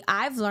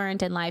 I've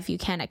learned in life you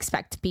can't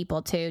expect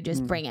people to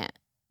just bring it.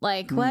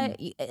 Like, what?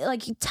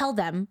 Like, you tell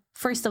them,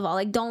 first of all.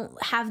 Like, don't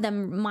have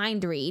them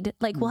mind read.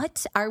 Like,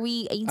 what? Are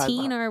we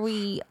 18 or are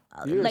we...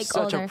 You're like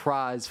such older. A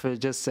prize for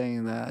just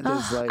saying that.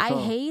 Just like,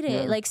 I hate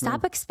it. Like,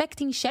 stop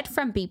expecting shit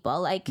from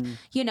people. Like,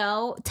 you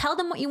know, tell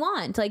them what you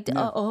want. Like,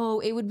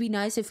 it would be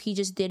nice if he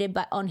just did it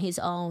but on his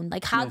own.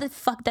 Like, how the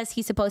fuck does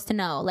he supposed to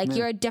know? Like,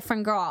 you're a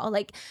different girl.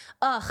 Like,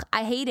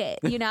 I hate it.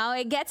 You know,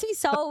 it gets me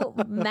so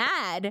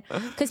mad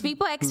because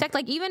people expect.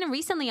 Like, even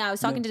recently, I was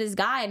talking to this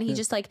guy and he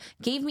just like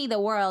gave me the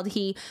world.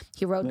 He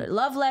wrote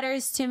love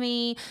letters to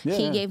me.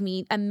 He gave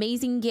me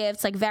amazing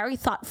gifts, like very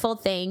thoughtful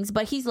things.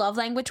 But his love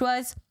language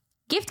was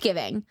gift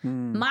giving.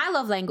 My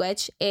love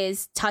language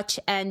is touch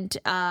and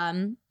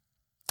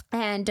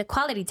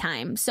quality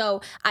time.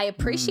 So I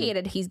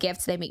appreciated his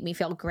gifts. They make me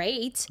feel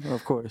great.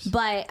 Of course.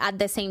 But at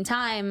the same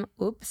time,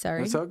 oops,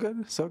 sorry. It's so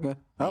good. So good.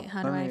 Wait,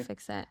 how do I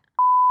fix it?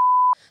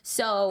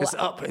 So it's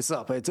up.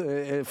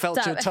 It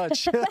felt your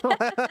touch.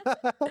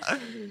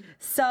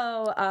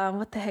 So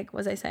what the heck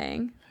was I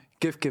saying?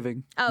 Gift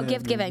giving. Oh,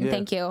 gift giving.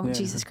 Thank you.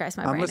 Jesus Christ,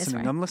 my brain is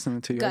fried. I'm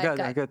listening to you. Good,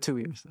 I got 2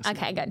 ears.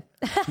 Okay, good.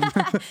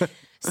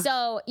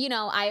 So, you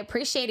know, I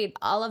appreciated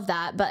all of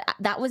that, but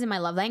that wasn't my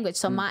love language.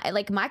 So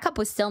my cup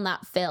was still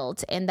not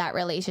filled in that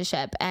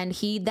relationship. And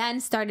he then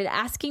started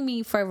asking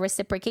me for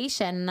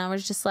reciprocation. And I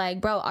was just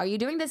like, bro, are you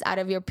doing this out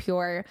of your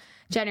pure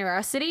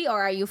generosity,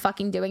 or are you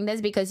fucking doing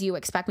this because you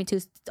expect me to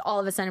all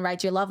of a sudden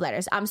write you love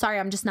letters? I'm sorry,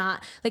 I'm just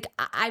not, like,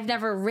 I've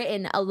never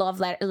written a love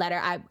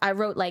letter. I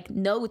wrote like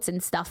notes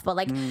and stuff, but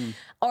like,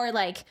 or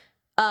like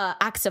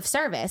acts of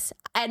service,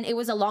 and it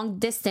was a long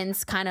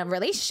distance kind of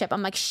relationship.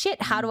 I'm like,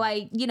 shit, how do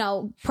I, you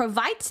know,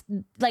 provide?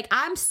 Like,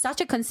 I'm such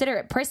a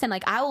considerate person.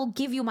 Like, I will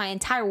give you my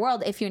entire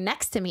world if you're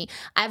next to me.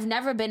 I've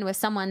never been with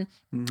someone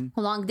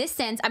long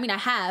distance. I mean, I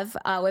have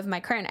with my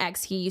current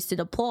ex. He used to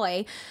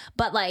deploy,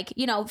 but like,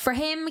 you know, for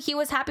him, he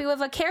was happy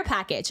with a care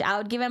package. I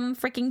would give him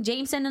freaking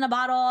Jameson and a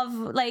bottle of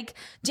like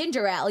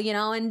ginger ale, you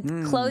know,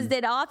 and closed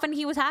it off, and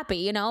he was happy,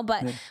 you know.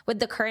 But with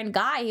the current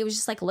guy, he was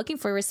just like looking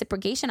for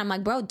reciprocation. I'm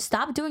like, bro,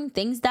 stop doing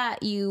things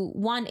that you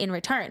want in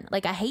return.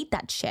 Like, I hate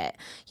that shit,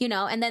 you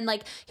know. And then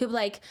like he'll be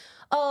like,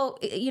 oh,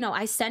 you know,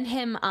 I sent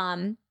him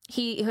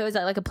he was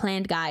like a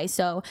plant guy,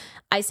 so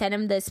I sent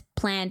him this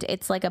plant.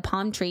 It's like a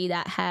palm tree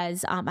that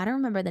has I don't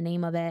remember the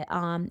name of it.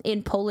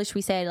 In Polish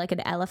we say like an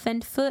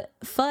elephant foot,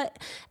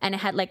 and it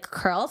had like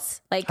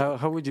curls. Like,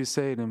 how would you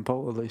say it in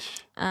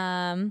Polish?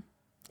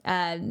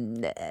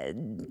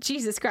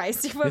 Jesus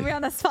Christ, you put me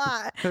on the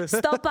spot.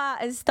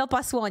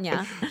 Stopa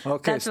słonia.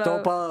 Okay,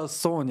 stopa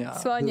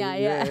słonia. Słonia,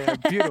 yeah.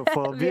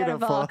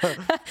 Beautiful.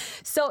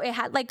 So it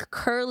had like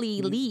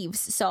curly leaves.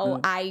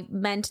 So I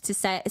meant to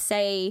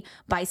say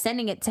by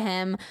sending it to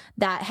him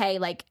that, hey,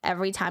 like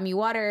every time you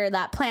water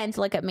that plant,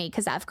 look at me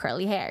because I have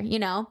curly hair, you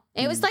know?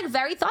 It was like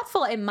very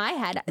thoughtful in my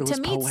head.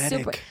 To me, it's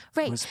super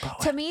right.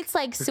 To me, it's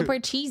like super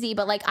cheesy,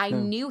 but like I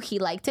knew he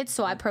liked it,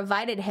 so I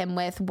provided him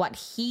with what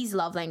his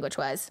love language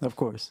was. Of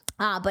course.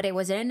 But it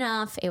wasn't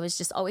enough. It was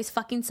just always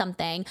fucking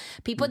something.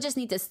 People just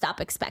need to stop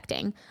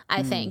expecting.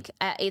 I think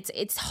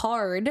it's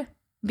hard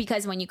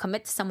because when you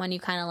commit to someone, you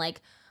kind of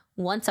like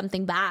want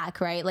something back,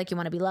 right? Like you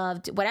want to be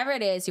loved, whatever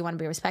it is. You want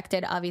to be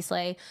respected,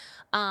 obviously.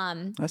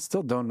 I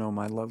still don't know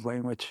my love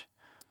language.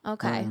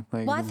 Okay.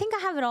 Well, I think I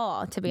have it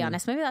all, to be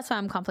honest. Maybe that's why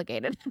I'm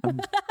complicated.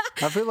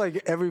 I feel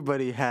like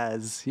everybody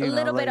has, a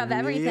little bit of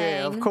everything.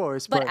 Yeah, of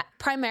course. But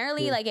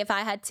primarily, like if I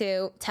had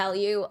to tell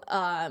you,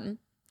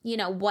 you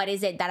know, what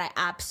is it that I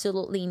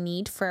absolutely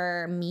need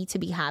for me to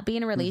be happy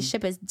in a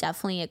relationship is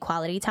definitely a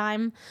quality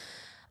time.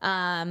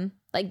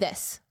 Like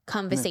this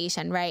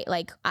conversation, right?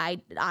 Like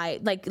I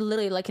like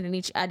literally looking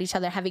at each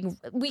other,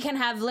 we can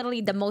have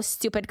literally the most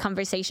stupid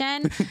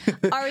conversation,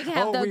 or we can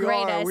have the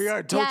greatest. We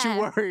are. Don't you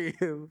worry.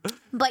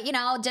 But you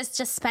know, just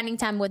spending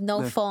time with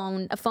no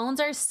phone.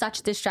 Phones are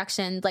such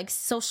distractions. Like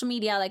social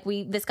media, like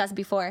we discussed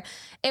before,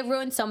 it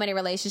ruined so many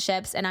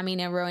relationships, and I mean,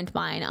 it ruined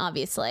mine,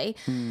 obviously.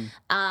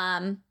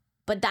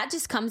 But that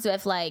just comes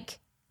with like.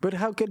 But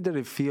how good did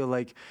it feel?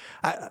 Like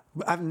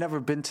I've never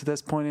been to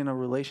this point in a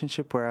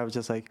relationship where I was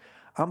just like,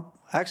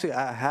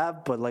 I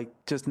have, but like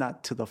just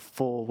not to the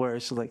full, where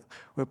it's like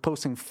we're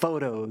posting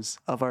photos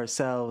of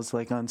ourselves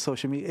like on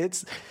social media.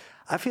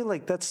 I feel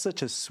like that's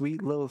such a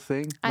sweet little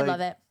thing. I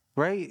love it.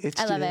 Right?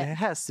 I love it. It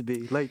has to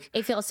be. Like,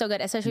 it feels so good,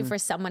 especially for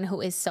someone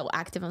who is so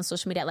active on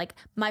social media. Like,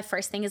 my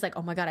first thing is like,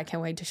 oh my God, I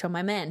can't wait to show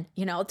my man,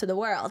 you know, to the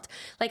world.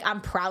 Like,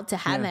 I'm proud to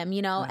have him,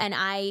 you know, and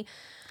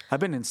I've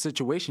been in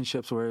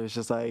situationships where it's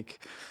just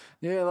like,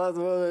 yeah,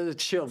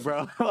 let's chill,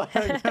 bro.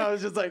 Like, I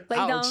was just like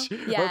ouch.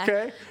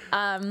 Okay.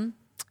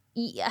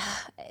 Yeah,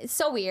 it's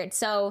so weird.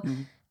 So,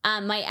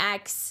 my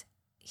ex,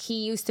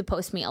 he used to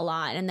post me a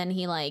lot, and then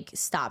he like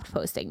stopped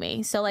posting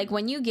me. So like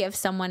when you give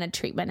someone a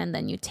treatment and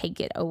then you take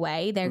it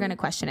away, they're gonna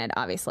question it,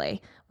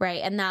 obviously,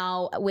 right? And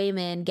now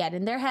women get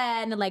in their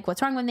head and like,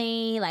 what's wrong with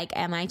me? Like,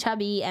 am I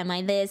chubby? Am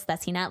I this?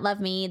 Does he not love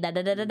me? Da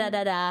da da da da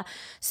da da.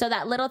 So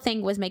that little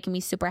thing was making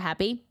me super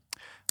happy.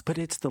 But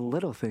it's the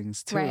little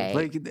things too. Right.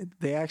 Like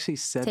they actually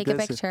said, take a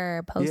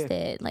picture, post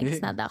it. Like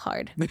it's not that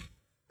hard.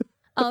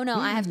 Oh no,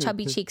 I have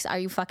chubby cheeks. Are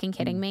you fucking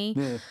kidding me?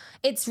 Yeah.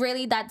 It's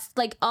really, that's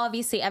like,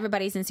 obviously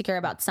everybody's insecure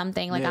about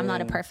something. Like I'm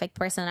not a perfect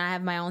person. I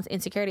have my own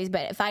insecurities.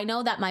 But if I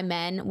know that my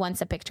man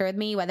wants a picture with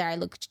me, whether I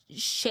look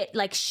shit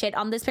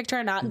on this picture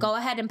or not, go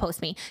ahead and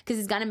post me, because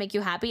it's gonna make you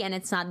happy and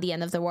it's not the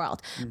end of the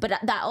world. But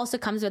that also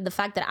comes with the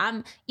fact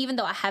that even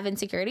though I have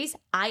insecurities,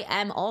 I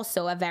am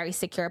also a very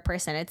secure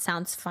person. It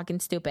sounds fucking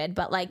stupid,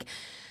 but like,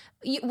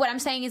 what I'm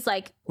saying is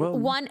like,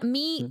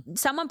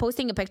 someone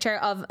posting a picture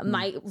of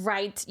my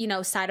right,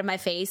 side of my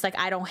face. Like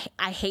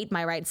I hate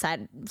my right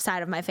side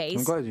of my face.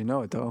 I'm glad you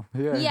know it though.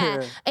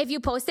 Yeah. If you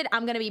post it,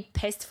 I'm going to be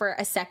pissed for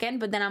a second,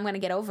 but then I'm going to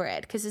get over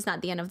it because it's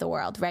not the end of the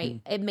world, right?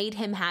 It made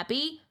him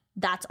happy.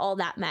 That's all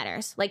that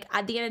matters. Like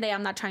at the end of the day,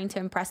 I'm not trying to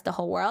impress the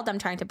whole world. I'm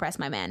trying to impress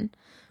my man.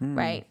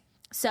 Right.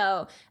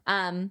 So,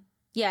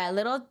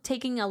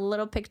 taking a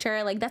little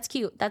picture, like that's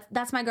cute.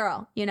 That's my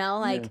girl,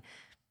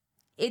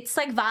 it's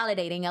like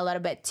validating a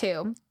little bit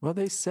too. Well,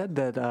 they said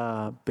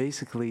that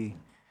basically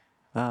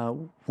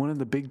one of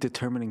the big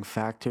determining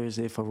factors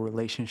if a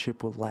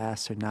relationship will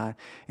last or not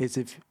is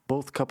if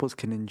both couples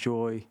can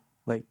enjoy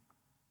like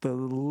the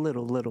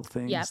little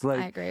things. Yep, like,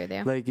 I agree with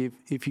you. Like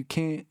if you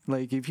can't,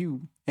 like if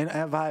you,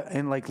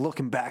 and like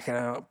looking back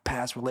at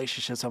past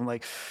relationships, I'm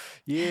like,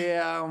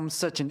 yeah, I'm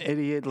such an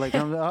idiot. Like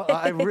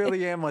I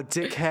really am a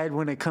dickhead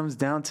when it comes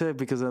down to it,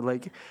 because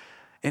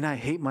and I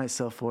hate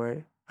myself for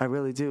it. I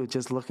really do.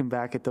 Just looking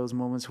back at those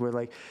moments where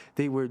like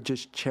they were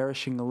just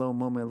cherishing a little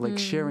moment, like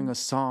sharing a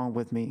song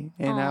with me,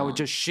 and I would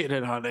just shit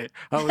it on it.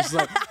 I was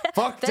like,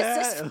 "Fuck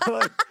that!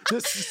 Like,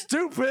 this is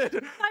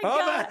stupid.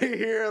 I'm out of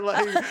here!"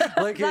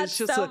 Like it's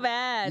just so like,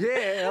 bad.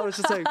 Yeah, I was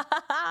just like,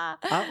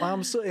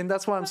 I'm so, and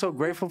that's why I'm so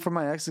grateful for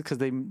my exes, because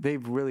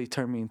they've really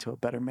turned me into a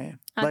better man.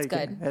 That's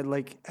good.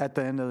 At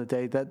the end of the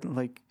day, that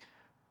like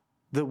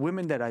the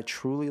women that I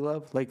truly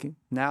love, like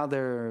now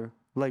they're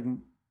like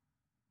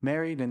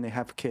married and they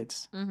have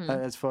kids.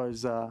 As far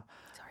as sorry,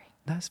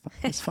 that's fine.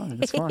 It's fine.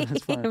 It's fine.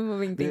 It's fine.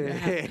 Moving things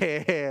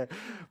yeah.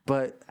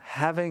 But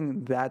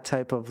having that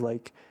type of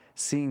like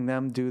seeing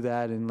them do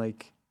that, and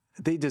like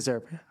they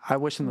deserve it. I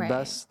wish them the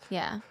best.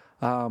 Yeah.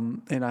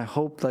 And I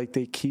hope like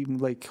they keep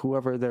like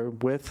whoever they're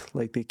with,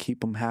 like they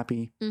keep them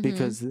happy,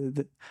 because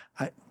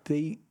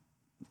they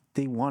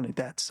wanted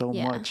that so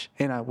much,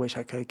 and I wish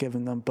I could have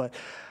given them. But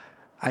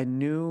I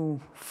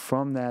knew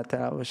from that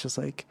I was just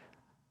like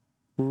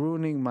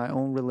ruining my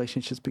own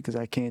relationships because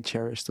I can't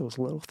cherish those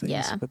little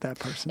things with that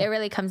person. It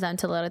really comes down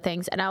to little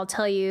things. And I'll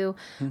tell you,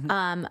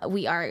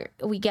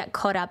 we get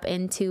caught up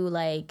into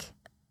like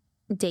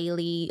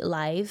daily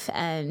life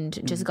and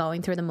just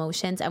going through the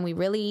motions. And we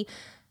really,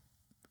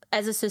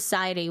 as a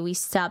society, we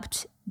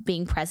stopped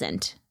being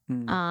present.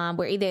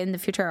 We're either in the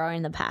future or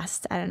in the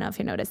past. I don't know if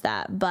you noticed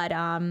that, but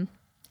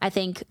I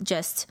think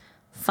just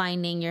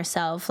finding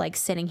yourself like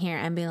sitting here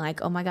and being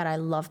like, oh my God, I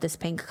love this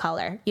pink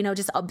color. You know,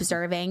 just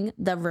observing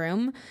the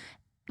room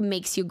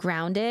makes you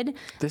grounded.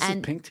 This is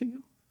pink to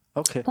you?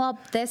 Okay. Well,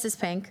 this is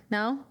pink.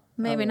 No?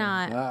 Maybe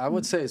not. I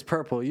would say it's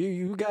purple.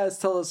 You guys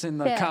tell us in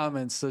the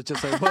comments. So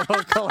just like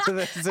what color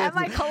this is. Am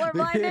I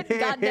colorblinded?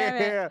 God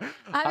damn it.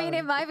 I mean,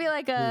 it might be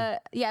like the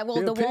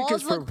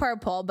walls look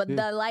purple, but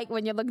the light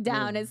when you look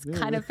down is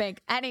kind of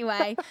pink.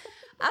 Anyway,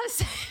 I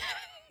was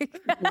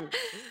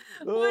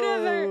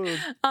whatever.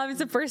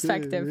 It's a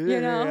perspective, you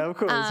know? Yeah, of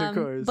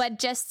course. But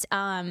just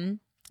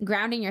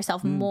grounding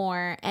yourself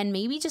more, and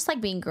maybe just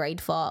like being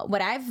grateful.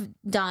 What I've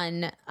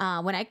done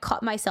when I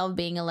caught myself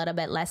being a little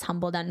bit less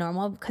humble than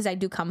normal, because I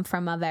do come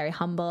from a very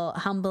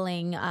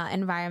humbling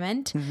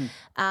environment.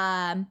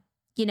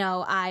 You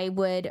know, I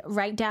would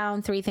write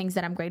down 3 things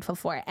that I'm grateful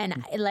for.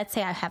 And let's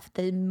say I have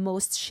the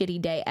most shitty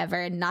day ever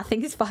and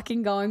nothing is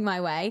fucking going my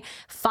way.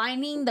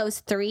 Finding those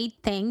 3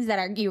 things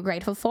that you're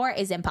grateful for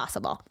is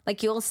impossible.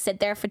 Like you'll sit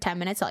there for 10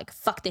 minutes like,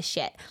 fuck this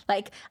shit.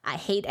 Like I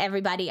hate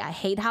everybody. I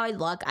hate how I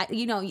look.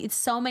 It's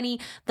so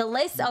many, the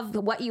list of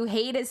what you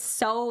hate is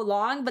so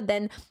long, but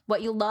then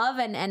what you love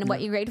and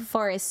what you're grateful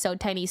for is so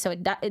tiny. So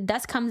it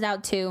does comes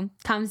down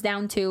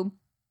to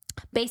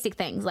basic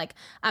things. Like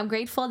I'm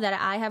grateful that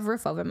I have a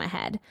roof over my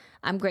head.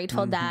 I'm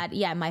grateful that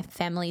my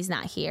family's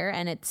not here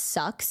and it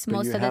sucks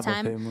most of the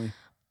time,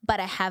 but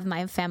I have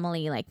my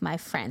family, like my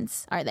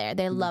friends are there.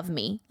 They love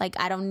me. Like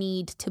I don't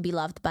need to be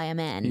loved by a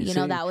man. You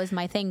know, that was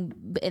my thing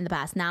in the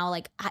past. Now,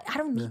 like I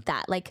don't need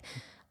that. Like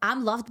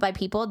I'm loved by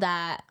people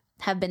that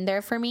have been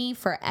there for me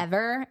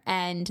forever,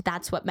 and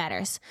that's what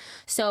matters.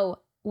 So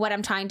what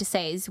I'm trying to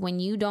say is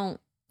when you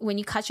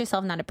catch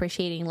yourself not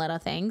appreciating little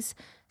things,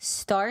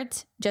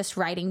 start just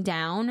writing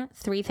down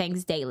 3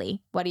 things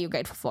daily. What are you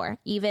grateful for?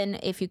 Even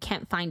if you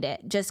can't find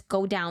it, just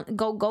go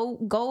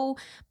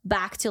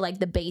back to like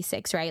the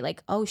basics, right?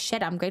 Like, oh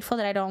shit, I'm grateful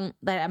that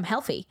I'm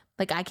healthy.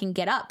 Like I can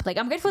get up. Like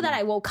I'm grateful that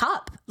I woke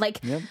up.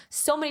 Like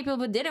so many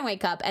people didn't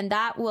wake up, and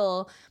that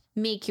will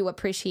make you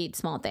appreciate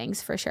small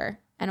things for sure.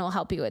 And it will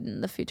help you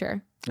in the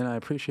future. And I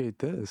appreciate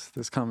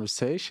this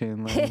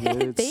conversation. Like,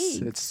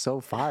 it's so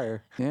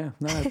fire. Yeah,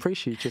 no, I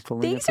appreciate you,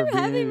 Paulina. Thanks for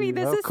having me.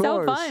 This is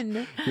so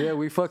fun. Yeah,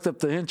 we fucked up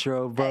the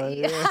intro, but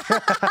you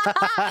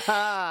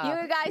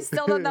guys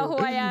still don't know who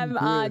I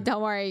am.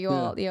 Don't worry,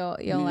 you'll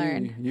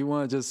learn. You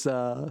want to just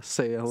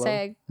say hello?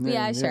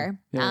 Sure.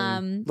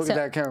 Look at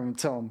that camera.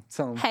 Tell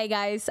them. Hey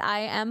guys, I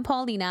am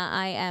Paulina.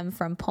 I am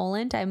from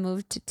Poland. I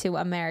moved to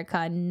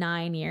America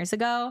 9 years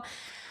ago.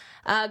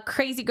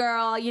 Crazy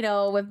girl, you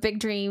know, with big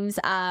dreams.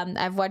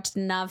 I've watched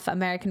enough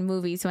American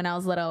movies when I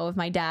was little with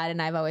my dad,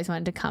 and I've always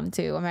wanted to come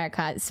to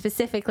America,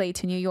 specifically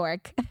to New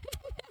York.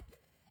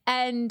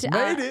 And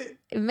made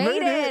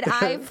it.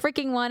 I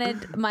freaking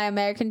wanted my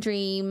American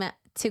dream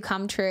to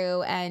come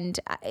true, and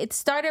it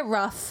started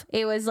rough.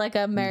 It was like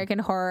American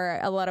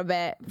horror a little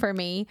bit for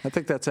me. I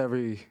think that's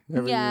every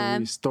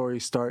story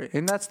start,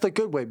 and that's the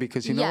good way,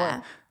 because you know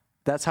what?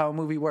 That's how a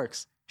movie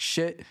works.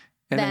 Shit.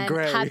 And then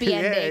great. Happy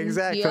ending. Yeah,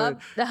 exactly.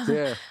 Yep.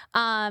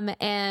 Yeah.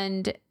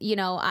 And you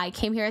know, I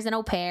came here as an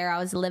au pair. I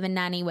was a live-in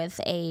nanny with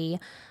a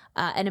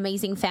an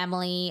amazing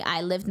family.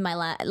 I lived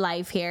my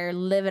life here,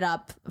 live it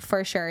up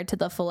for sure to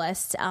the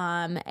fullest.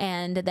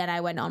 And then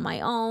I went on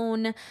my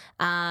own.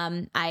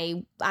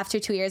 After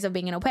 2 years of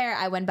being an au pair,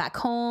 I went back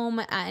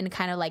home and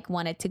kind of like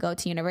wanted to go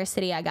to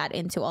university. I got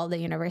into all the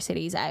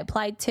universities I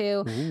applied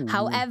to. Ooh.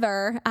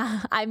 However,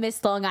 I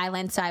missed Long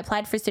Island, so I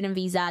applied for student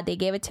visa. They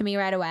gave it to me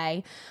right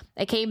away.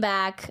 I came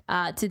back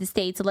to the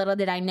States. Little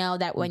did I know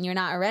that when you're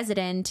not a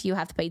resident, you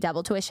have to pay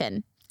double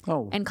tuition.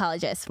 In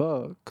colleges.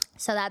 Fuck.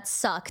 So that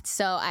sucked.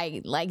 So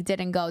I like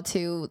didn't go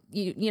to,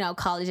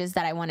 colleges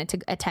that I wanted to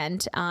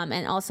attend.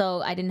 And also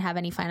I didn't have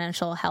any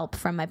financial help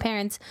from my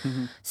parents.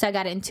 Mm-hmm. So I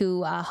got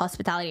into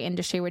hospitality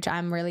industry, which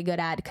I'm really good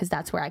at because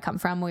that's where I come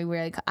from.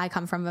 I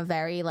come from a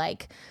very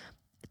like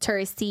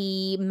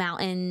touristy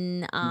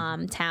mountain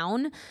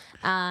town.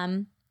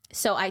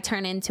 So I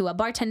turned into a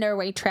bartender,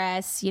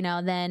 waitress,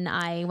 then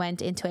I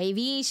went into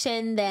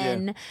aviation.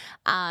 Then,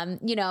 I've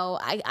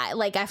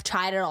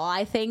tried it all,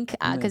 I think,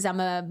 because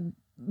I'm a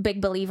big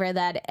believer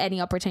that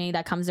any opportunity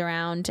that comes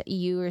around,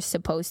 you're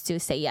supposed to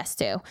say yes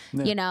to,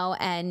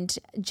 and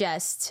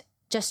just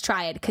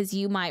try it because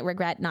you might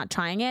regret not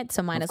trying it.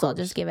 So might as well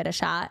just give it a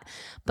shot.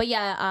 But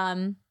yeah,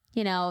 I'm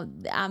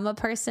a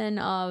person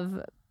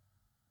of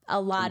a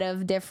lot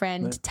of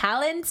different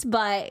talents,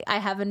 but I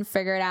haven't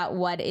figured out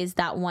what is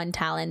that one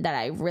talent that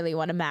I really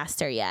want to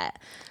master yet.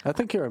 I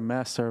think you're a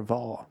master of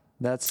all.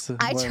 I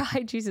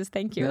tried. Jesus,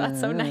 thank you. That's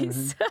so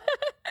nice.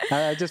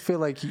 I just feel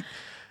like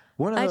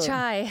I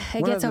try.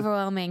 It gets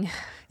overwhelming.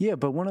 Yeah,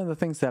 but one of the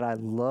things that I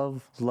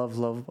love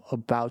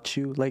about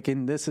you, like,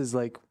 and this is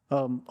like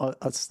a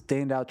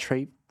standout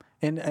trait,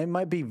 and it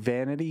might be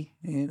vanity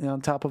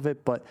on top of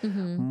it, but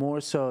more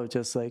so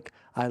just like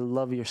I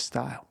love your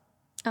style.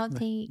 Oh,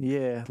 thanks.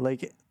 Yeah,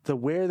 like the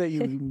wear that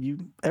you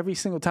every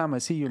single time I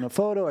see you in a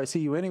photo, I see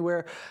you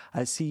anywhere,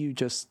 I see you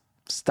just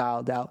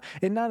styled out,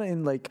 and not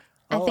in like.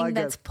 I think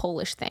that's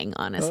Polish thing,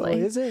 honestly.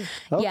 Oh, is it?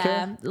 Okay.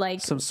 Yeah,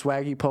 like some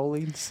swaggy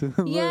Polies.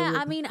 Yeah,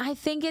 I mean, I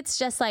think it's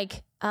just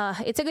like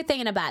it's a good thing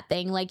and a bad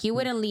thing. Like you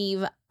wouldn't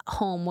leave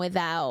home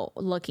without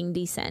looking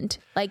decent.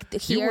 Like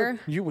here,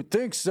 you would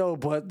think so,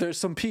 but there's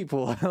some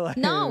people.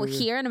 No,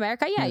 here in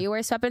America, you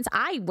wear sweatpants.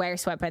 I wear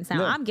sweatpants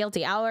now. I'm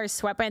guilty. I'll wear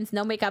sweatpants,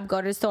 no makeup,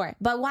 go to the store.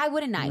 But why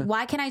wouldn't I?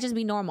 Why can't I just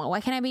be normal?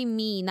 Why can't I be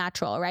me,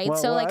 natural, right? Well,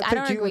 so like, I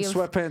don't agree.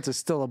 Sweatpants is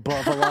still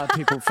above a lot of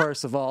people.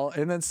 First of all,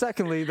 and then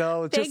secondly,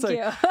 though, it's just like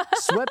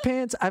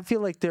sweatpants. I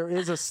feel like there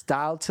is a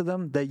style to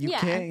them that you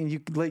can't. You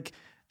like.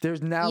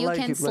 There's now you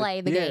can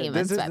slay the game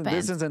in sweatpants.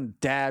 This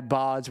isn't dad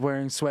bods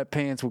wearing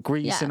sweatpants with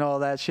grease and all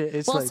that shit.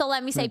 It's so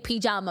let me say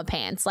pajama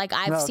pants. Like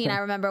I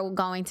remember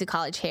going to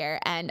college here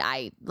and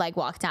I like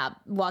walked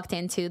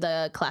into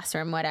the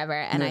classroom, whatever,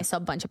 and I saw a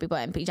bunch of people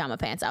in pajama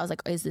pants. I was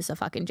like, is this a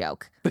fucking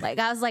joke? Like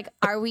I was like,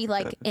 are we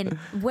like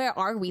where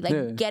are we?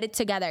 Like get it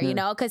together,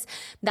 because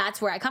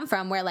that's where I come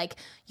from, where like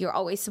you're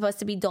always supposed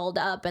to be dolled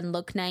up and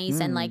look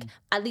nice and like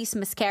at least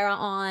mascara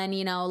on,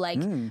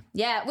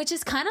 which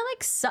is kind of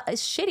like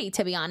shitty,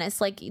 to be honest.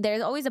 Like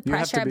there's always a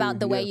pressure about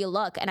the way you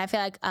look, and I feel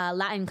like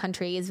Latin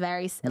country is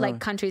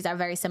countries are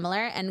very similar,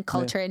 and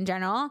culture in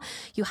general,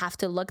 you have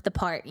to look the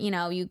part.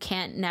 You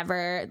can't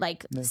never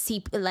like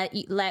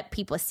let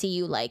people see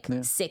you like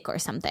sick or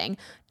something.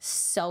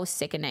 So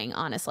sickening,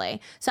 honestly.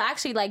 So I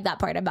actually like that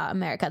part about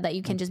America, that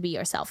you can just be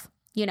yourself.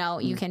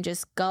 You can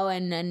just go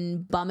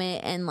and bum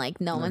it and like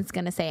no one's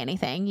gonna say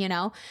anything,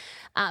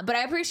 but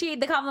I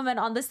appreciate the compliment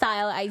on the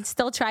style. I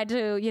still try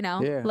to,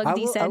 look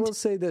decent. I will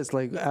say this,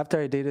 like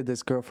after I dated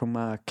this girl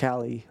from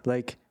Cali,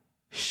 like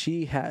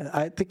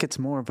I think it's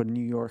more of a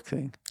New York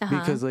thing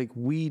because like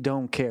we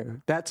don't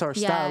care. That's our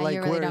style.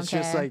 Like where it's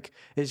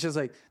just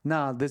like,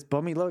 nah, this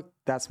bummy look,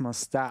 that's my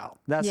style.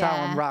 That's how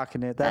I'm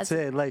rocking it. That's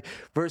it. Like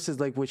versus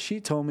like what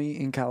she told me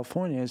in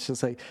California, it's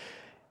just like,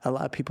 a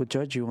lot of people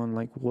judge you on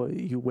like what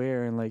you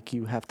wear, and like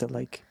you have to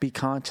like be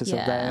conscious of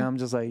that. And I'm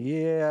just like,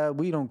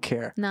 we don't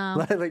care.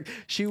 No, like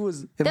she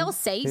was. They'll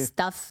say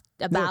stuff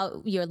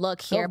about your look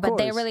here, but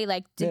they really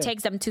like it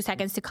takes them 2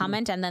 seconds to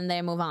comment and then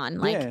they move on.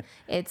 Like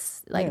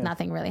it's like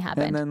nothing really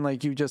happened. And then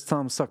like you just tell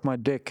them suck my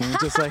dick and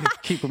just like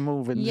keep it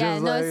moving. Yeah,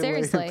 just, no,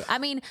 seriously. I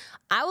mean,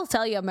 I will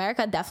tell you,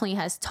 America definitely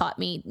has taught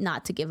me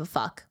not to give a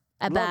fuck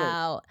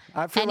about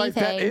I feel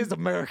anything. Like that is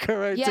America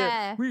right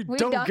there. We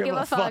don't give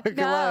a fuck.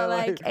 No,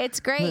 like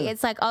it's great.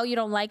 It's like, oh, you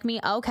don't like me?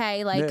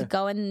 Okay, like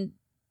go and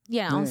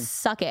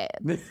suck it.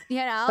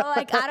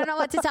 Like I don't know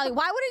what to tell you.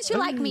 Why wouldn't you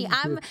like me?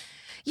 I'm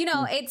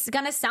it's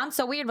gonna sound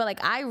so weird, but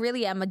like I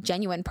really am a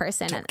genuine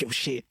person.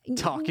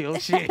 Talk your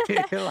shit.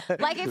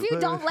 Like if you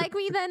don't like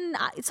me, then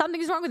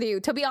something's wrong with you,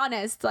 to be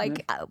honest.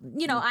 Like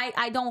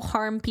I don't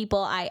harm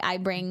people. I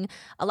bring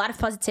a lot of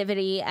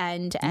positivity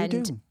and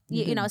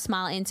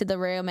smile into the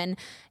room. And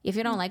if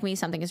you don't like me,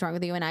 something is wrong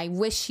with you. And I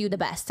wish you the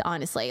best,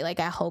 honestly. Like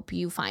I hope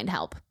you find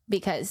help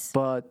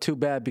but too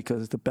bad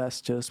because the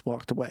best just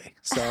walked away.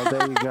 So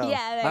there you go.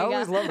 I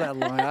always love that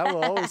line. I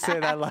will always say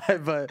that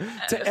line, but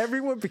to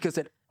everyone, because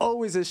it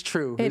always is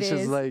true.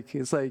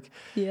 It's like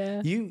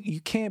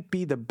you can't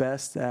be the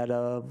best out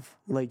of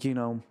like,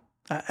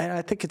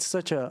 I think it's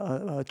such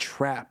a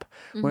trap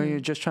where you're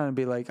just trying to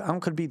be like, I'm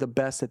going to be the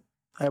best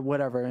at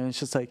whatever. And it's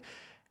just like,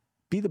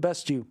 be the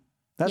best you.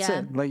 That's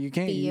it. Like, you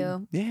can't be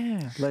you.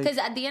 Yeah. Because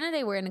at the end of the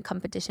day, we're in a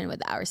competition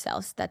with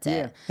ourselves. That's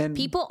it. And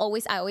I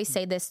always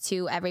say this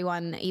to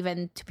everyone,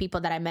 even to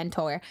people that I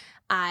mentor.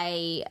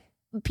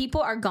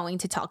 People are going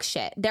to talk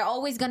shit. They're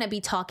always going to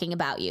be talking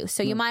about you.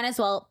 So you might as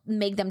well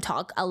make them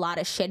talk a lot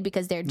of shit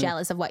because they're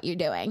jealous of what you're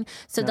doing.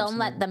 So don't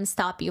let them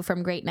stop you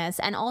from greatness.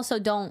 And also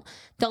don't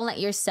let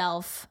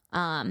yourself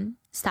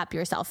stop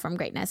yourself from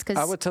greatness. Because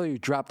I would tell you,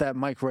 drop that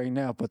mic right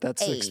now, but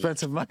that's an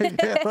expensive mic.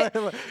 Yeah,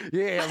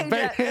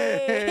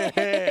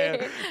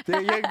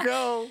 there you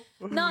go.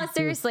 No,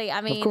 seriously.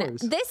 I mean,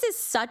 this is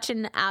such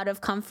an out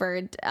of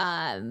comfort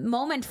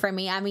moment for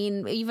me. I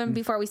mean, even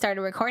before we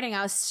started recording,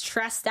 I was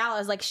stressed out. I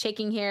was like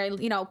shaking here,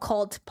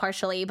 cold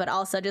partially, but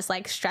also just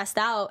like stressed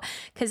out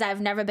because I've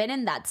never been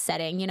in that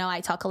setting. I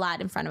talk a lot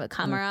in front of a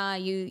camera.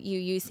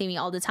 You see me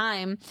all the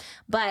time,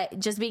 but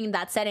just being in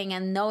that setting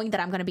and knowing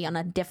that I'm going to be on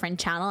a different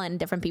channel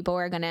and different people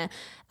are going to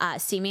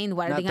see me and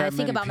what are they going to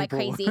think about people.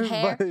 My crazy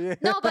hair?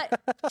 No,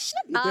 but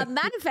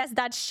manifest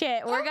that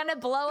shit. We're going to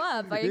blow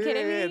up. Are you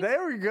kidding me?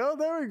 There we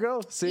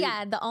go. See?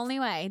 Yeah, the only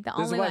way.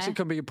 This is why she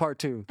could be a part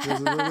 2. We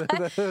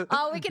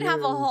can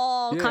have a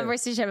whole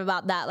conversation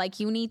about that.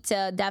 Like, you need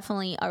to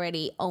definitely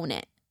already own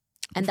it.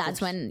 And that's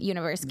when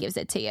universe gives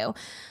it to you.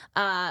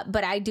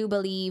 But I do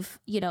believe,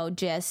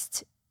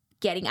 just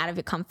getting out of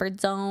your comfort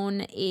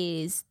zone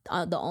is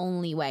the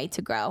only way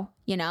to grow,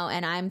 and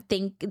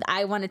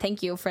I want to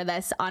thank you for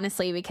this,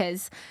 honestly,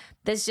 because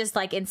this just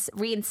like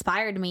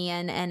re-inspired me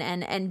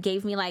and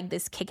gave me like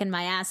this kick in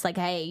my ass, like,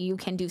 hey, you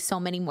can do so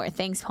many more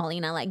things,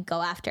 Paulina, like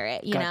go after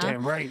it, you know?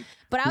 Goddamn right.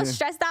 But I was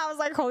stressed out. I was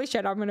like, holy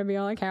shit, I'm going to be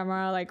on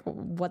camera. Like,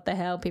 what the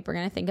hell? People are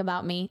going to think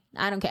about me.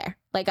 I don't care.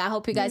 Like, I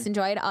hope you guys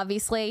enjoyed,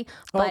 obviously.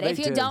 But if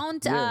you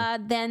don't,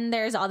 then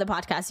there's other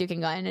podcasts you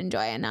can go and enjoy.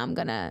 And I'm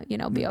going to,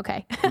 be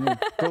okay.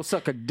 Go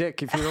suck a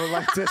dick if you don't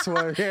like this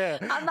one. Yeah.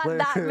 I'm not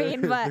that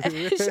mean, but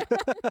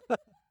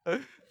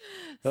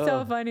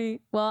so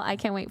funny. Well, I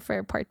can't wait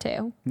for part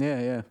 2.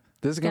 Yeah.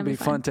 This is going to be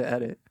fun to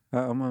edit.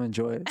 I'm going to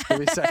enjoy it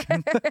every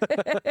second.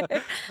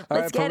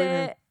 Let's get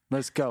it.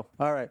 Let's go.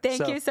 All right.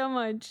 Thank you so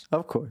much.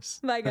 Of course.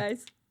 Bye,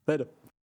 guys. Later.